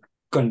 They're all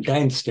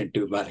condensed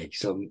into money.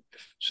 So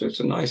it's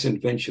a nice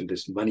invention,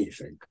 this money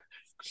thing.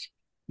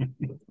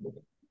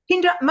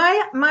 Linda,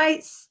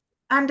 my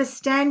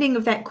understanding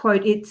of that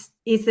quote is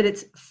that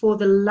it's for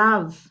the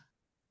love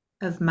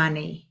of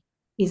money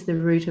is the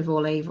root of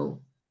all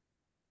evil.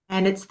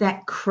 And it's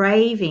that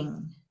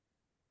craving.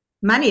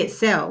 Money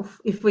itself,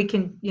 if we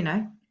can,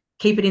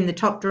 keep it in the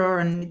top drawer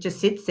and it just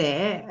sits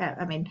there,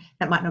 I mean,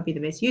 that might not be the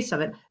best use of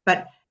it,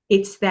 but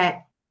it's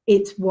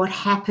what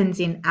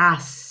happens in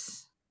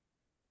us.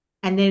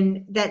 And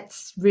then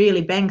that's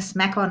really bang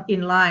smack on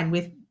in line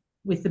with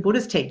the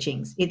Buddha's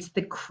teachings. It's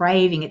the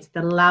craving, it's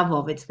the love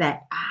of, it's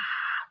that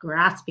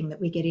grasping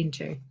that we get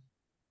into.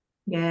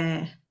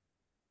 Yeah.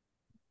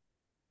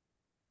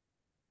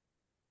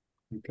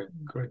 Okay,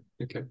 great.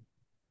 Okay.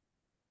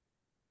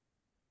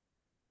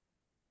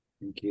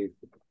 Thank you.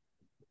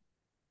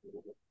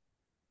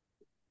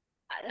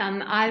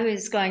 I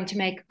was going to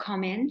make a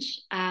comment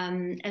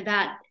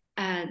about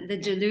the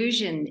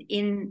delusion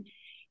in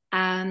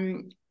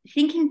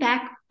thinking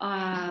back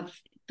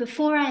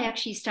before I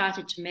actually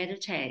started to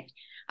meditate.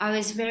 I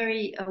was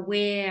very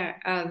aware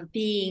of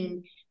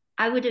being,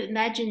 I would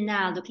imagine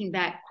now looking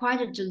back, quite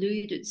a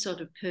deluded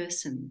sort of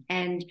person.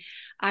 And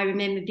I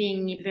remember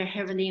being very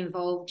heavily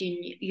involved in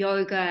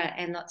yoga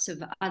and lots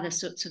of other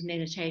sorts of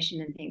meditation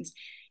and things,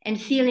 and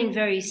feeling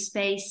very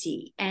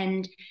spacey.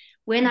 And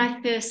when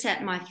I first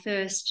sat my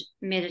first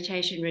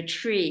meditation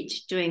retreat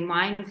doing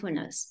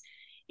mindfulness,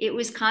 it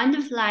was kind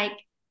of like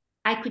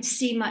I could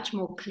see much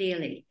more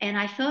clearly. And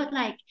I felt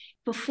like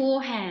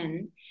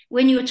beforehand,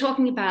 when you were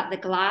talking about the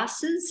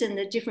glasses and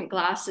the different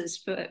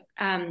glasses for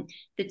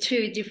the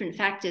 2 different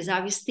factors, I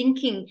was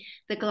thinking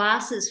the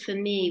glasses for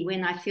me,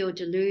 when I feel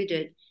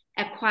deluded,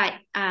 are quite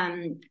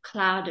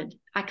clouded.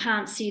 I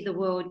can't see the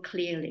world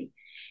clearly.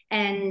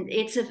 And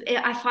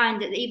I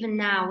find that even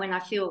now when I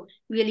feel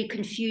really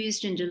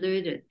confused and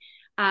deluded,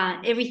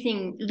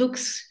 everything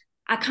looks,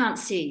 I can't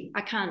see.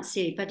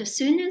 But as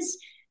soon as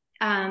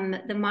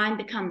the mind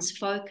becomes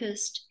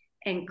focused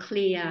and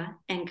clear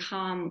and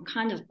calm,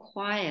 kind of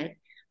quiet,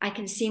 I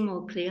can see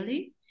more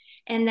clearly.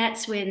 And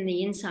that's when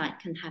the insight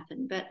can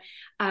happen. But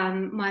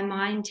my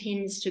mind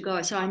tends to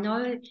go. So I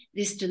know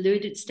this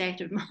deluded state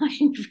of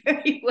mind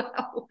very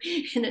well.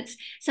 And it's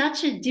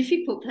such a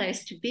difficult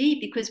place to be,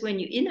 because when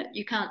you're in it,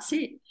 you can't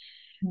see it.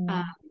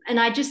 And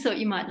I just thought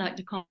you might like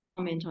to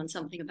comment on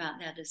something about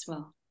that as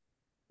well.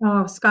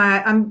 Oh,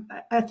 Sky,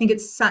 I think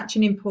it's such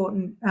an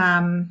important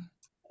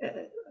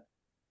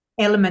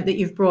element that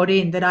you've brought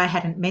in that I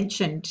hadn't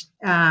mentioned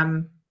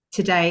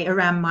today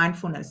around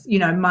mindfulness.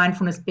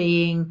 Mindfulness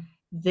being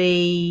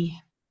the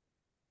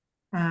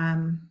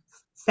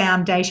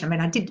foundation. I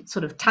mean, I did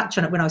sort of touch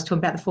on it when I was talking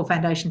about the 4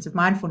 foundations of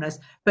mindfulness,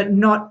 but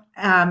not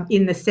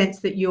in the sense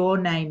that you're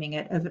naming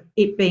it, of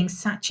it being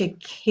such a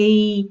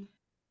key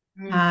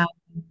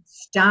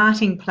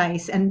starting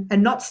place and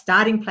not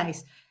starting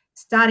place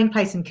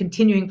and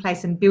continuing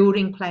place and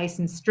building place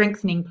and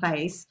strengthening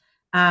place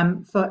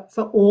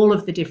for all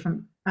of the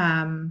different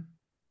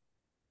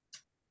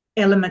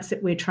elements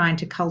that we're trying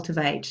to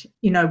cultivate.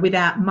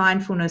 Without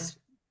mindfulness,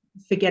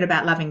 forget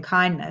about loving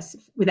kindness.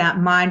 Without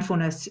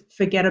mindfulness,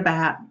 forget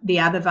about the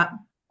other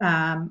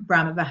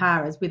Brahma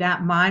Viharas.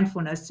 Without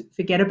mindfulness,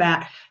 forget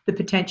about the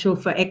potential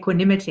for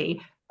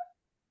equanimity.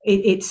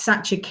 It's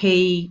such a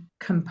key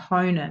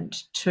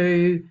component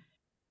to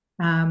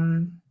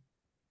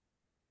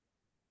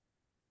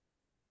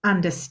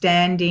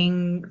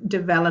understanding,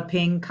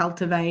 developing,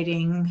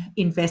 cultivating,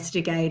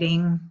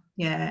 investigating.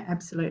 Yeah,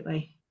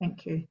 absolutely.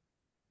 Thank you.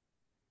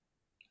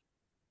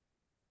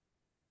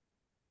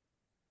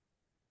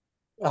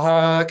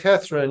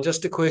 Kathryn,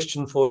 just a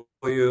question for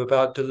you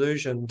about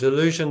delusion.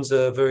 Delusion's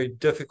a very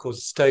difficult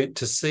state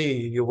to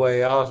see your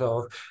way out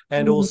of,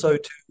 and also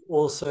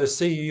to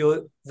see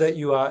that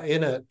you are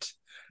in it.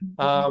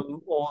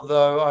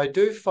 Although I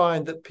do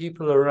find that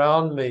people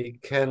around me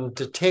can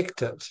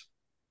detect it,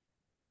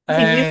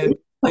 and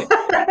they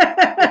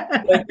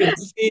can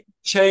see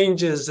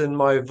changes in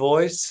my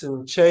voice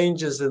and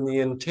changes in the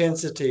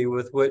intensity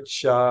with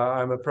which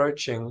I'm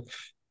approaching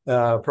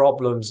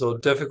problems or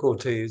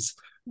difficulties.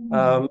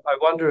 I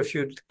wonder if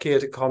you'd care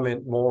to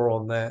comment more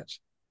on that.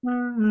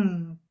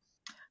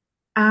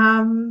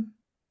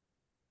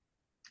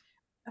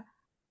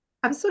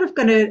 I'm sort of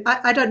going to,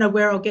 I don't know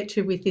where I'll get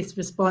to with this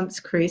response,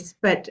 Chris,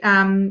 but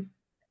one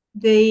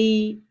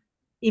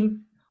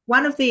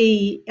of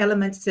the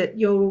elements that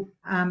you're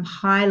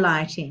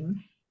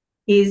highlighting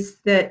is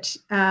that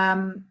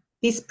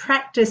this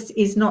practice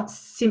is not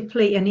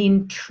simply an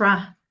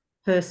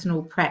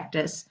intrapersonal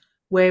practice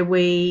where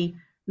we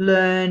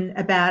learn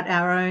about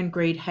our own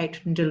greed,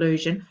 hatred, and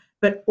delusion,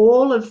 but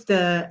all of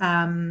the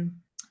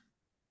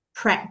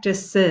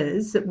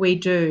practices that we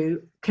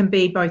do can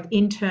be both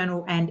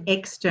internal and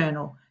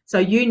external. So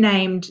you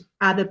named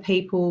other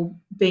people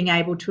being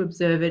able to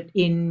observe it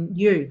in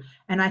you.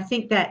 And I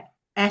think that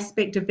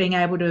aspect of being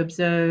able to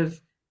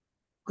observe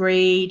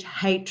greed,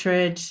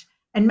 hatred,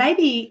 and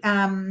maybe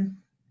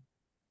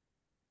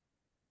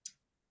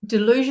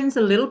delusions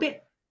a little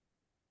bit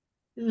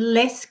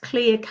less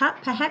clear cut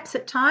perhaps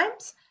at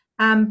times,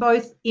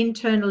 both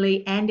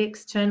internally and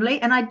externally.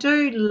 And I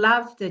do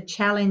love the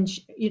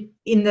challenge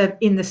in the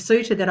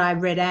sutta that I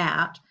read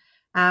out,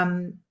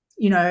 from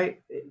the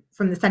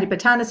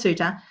Satipatthana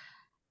Sutta.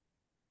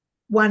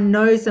 One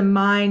knows a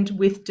mind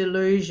with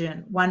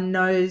delusion. One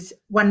knows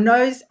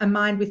a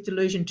mind with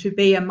delusion to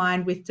be a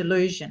mind with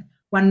delusion.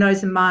 One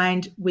knows a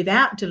mind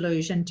without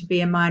delusion to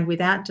be a mind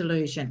without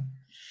delusion.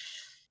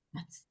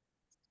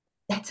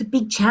 That's a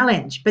big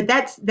challenge, but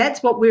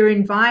that's what we're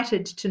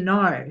invited to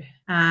know.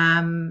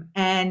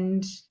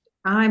 And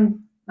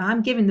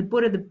I'm giving the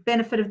Buddha the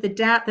benefit of the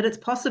doubt that it's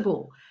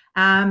possible,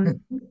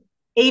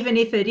 even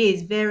if it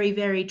is very,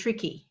 very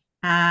tricky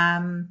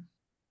to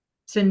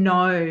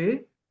know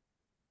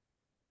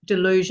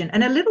delusion.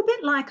 And a little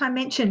bit like I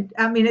mentioned,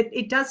 I mean,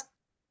 it does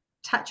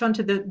touch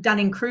onto the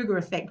Dunning-Kruger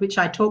effect, which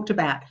I talked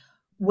about,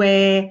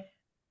 where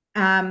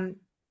the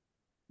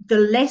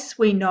less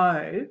we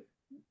know,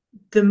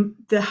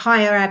 the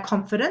higher our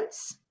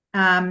confidence,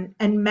 and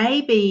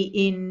maybe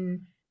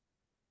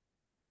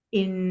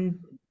in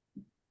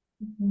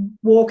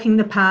walking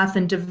the path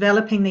and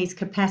developing these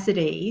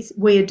capacities,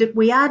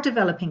 we are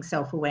developing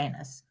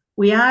self-awareness.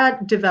 We are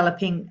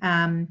developing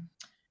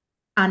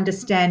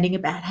understanding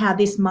about how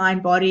this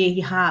mind, body,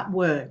 heart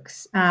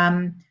works.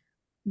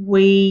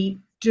 We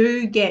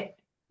do get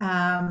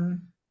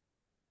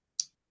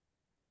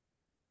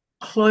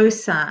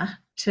closer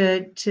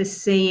to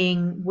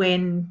seeing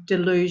when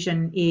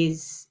delusion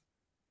is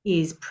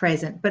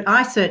present. But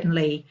I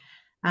certainly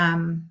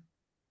am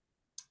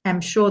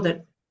sure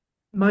that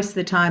most of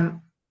the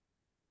time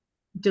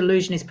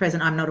delusion is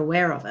present, I'm not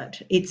aware of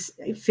it.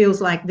 It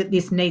feels like that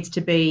this needs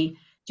to be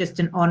just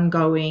an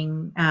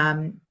ongoing,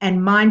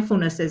 and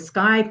mindfulness, as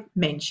Sky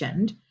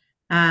mentioned,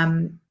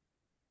 I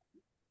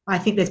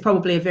think there's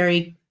probably a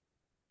very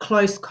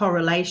close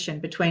correlation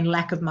between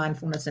lack of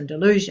mindfulness and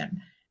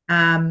delusion.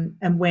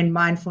 And when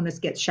mindfulness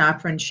gets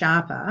sharper and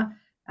sharper,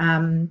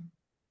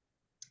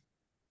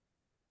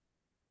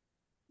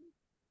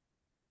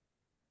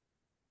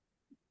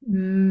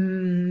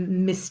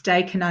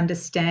 mistaken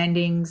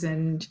understandings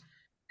and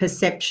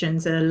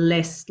perceptions are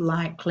less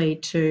likely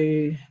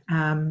to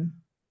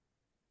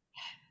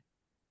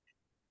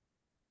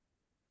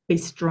be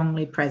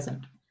strongly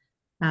present.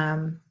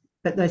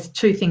 But those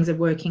two things are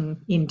working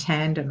in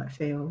tandem, it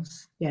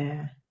feels.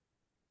 Yeah.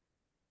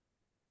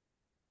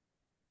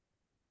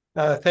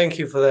 Thank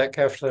you for that,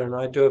 Kathryn.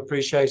 I do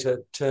appreciate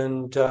it.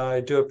 And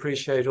I do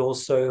appreciate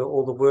also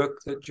all the work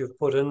that you've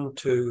put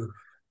into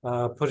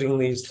putting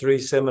these 3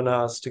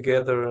 seminars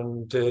together,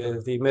 and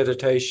the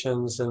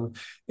meditations, and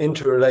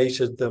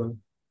interrelated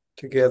them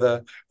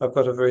together. I've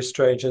got a very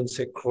strange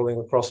insect crawling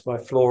across my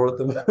floor at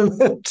the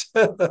moment.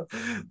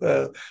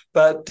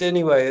 But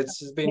anyway,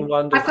 it's been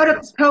wonderful. I've got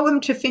a poem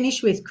to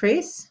finish with,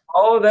 Chris.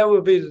 Oh, that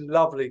would be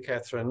lovely,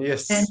 Kathryn.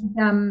 Yes.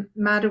 And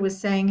Martha was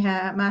saying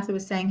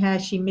how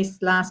she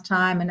missed last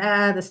time,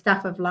 and the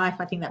stuff of life.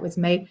 I think that was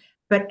me.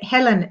 But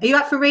Helen, are you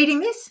up for reading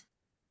this?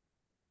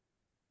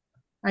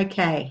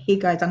 Okay, here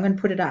goes. I'm going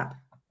to put it up.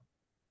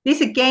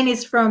 This again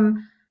is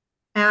from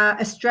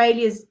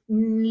Australia's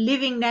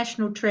living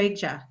national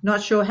treasure.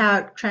 Not sure how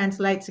it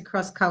translates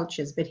across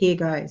cultures, but here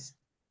goes.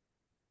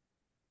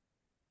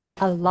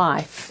 A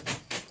life.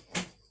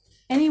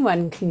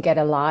 Anyone can get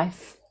a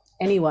life.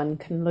 Anyone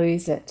can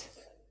lose it.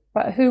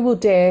 But who will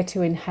dare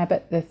to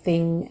inhabit the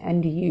thing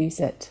and use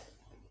it?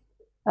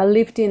 A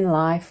lived-in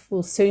life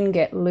will soon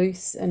get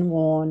loose and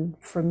worn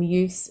from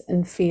use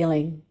and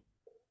feeling.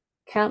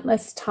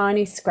 Countless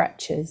tiny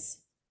scratches.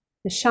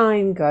 The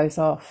shine goes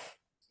off.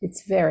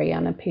 It's very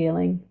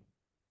unappealing.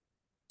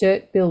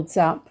 Dirt builds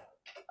up,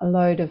 a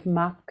load of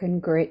muck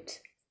and grit.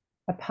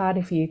 A part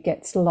of you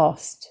gets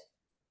lost,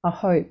 a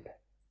hope,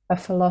 a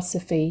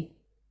philosophy,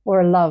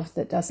 or a love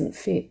that doesn't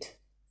fit.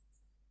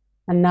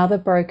 Another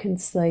broken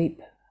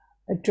sleep,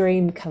 a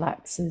dream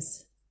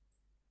collapses.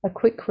 A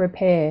quick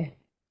repair,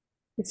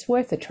 it's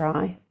worth a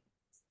try.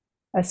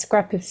 A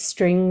scrap of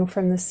string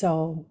from the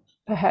soul,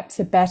 perhaps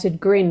a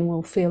battered grin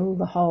will fill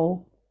the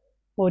hole,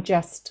 or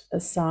just a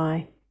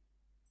sigh.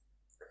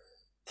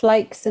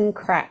 Flakes and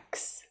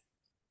cracks,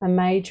 a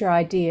major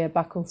idea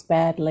buckles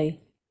badly.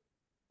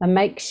 A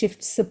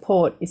makeshift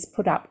support is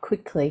put up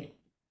quickly.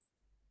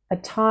 A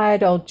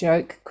tired old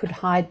joke could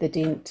hide the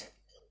dint,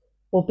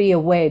 or be a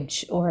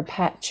wedge or a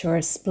patch or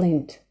a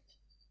splint.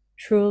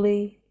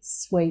 Truly,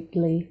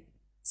 sweetly,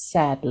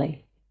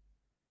 sadly.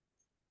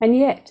 And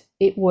yet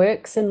it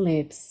works and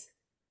lives.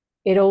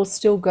 It all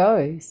still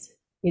goes.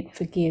 It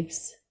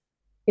forgives.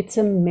 It's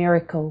a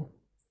miracle.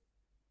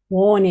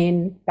 Worn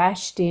in,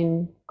 bashed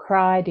in,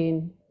 cried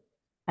in,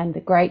 and the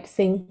great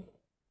thing,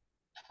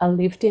 a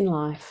lived in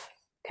life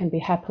can be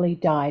happily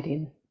died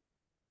in.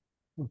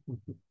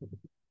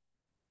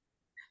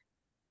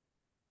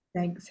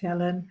 Thanks,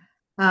 Helen.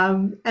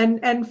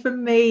 And for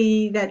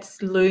me,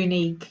 that's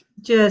loony,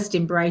 just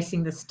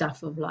embracing the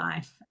stuff of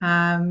life.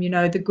 You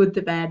know, the good,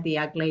 the bad, the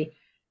ugly.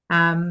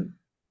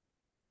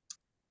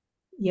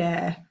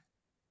 Yeah.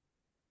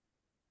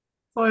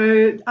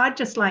 So I'd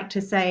just like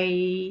to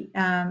say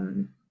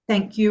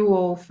thank you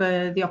all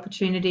for the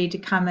opportunity to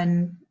come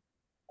and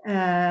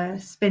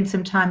spend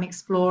some time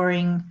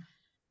exploring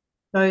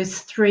those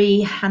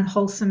three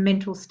unwholesome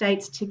mental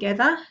states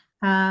together.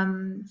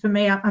 For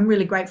me, I'm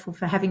really grateful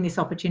for having this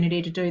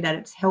opportunity to do that.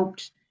 It's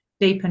helped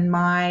deepen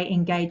my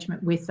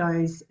engagement with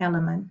those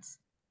elements.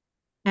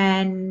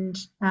 And,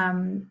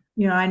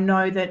 you know, I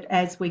know that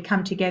as we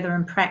come together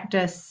and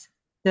practice,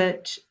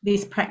 that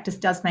this practice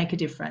does make a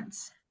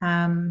difference.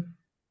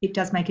 It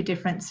does make a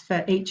difference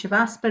for each of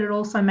us, but it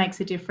also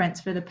makes a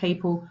difference for the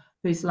people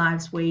whose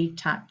lives we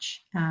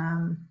touch.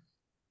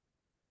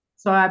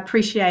 So I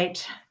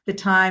appreciate the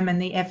time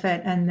and the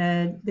effort and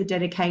the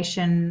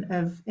dedication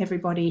of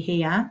everybody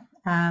here.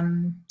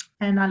 And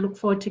I look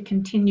forward to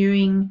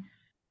continuing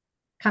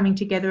coming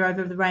together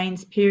over the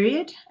Rains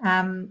period.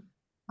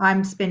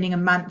 I'm spending a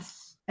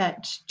month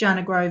at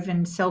Jana Grove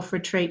and Self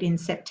Retreat in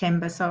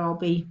September, so I'll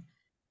be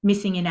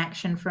missing in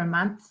action for a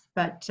month.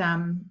 But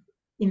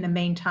in the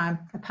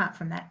meantime, apart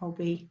from that, I'll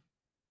be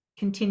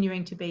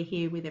continuing to be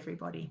here with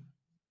everybody.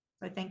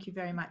 So thank you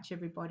very much,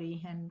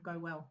 everybody, and go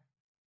well.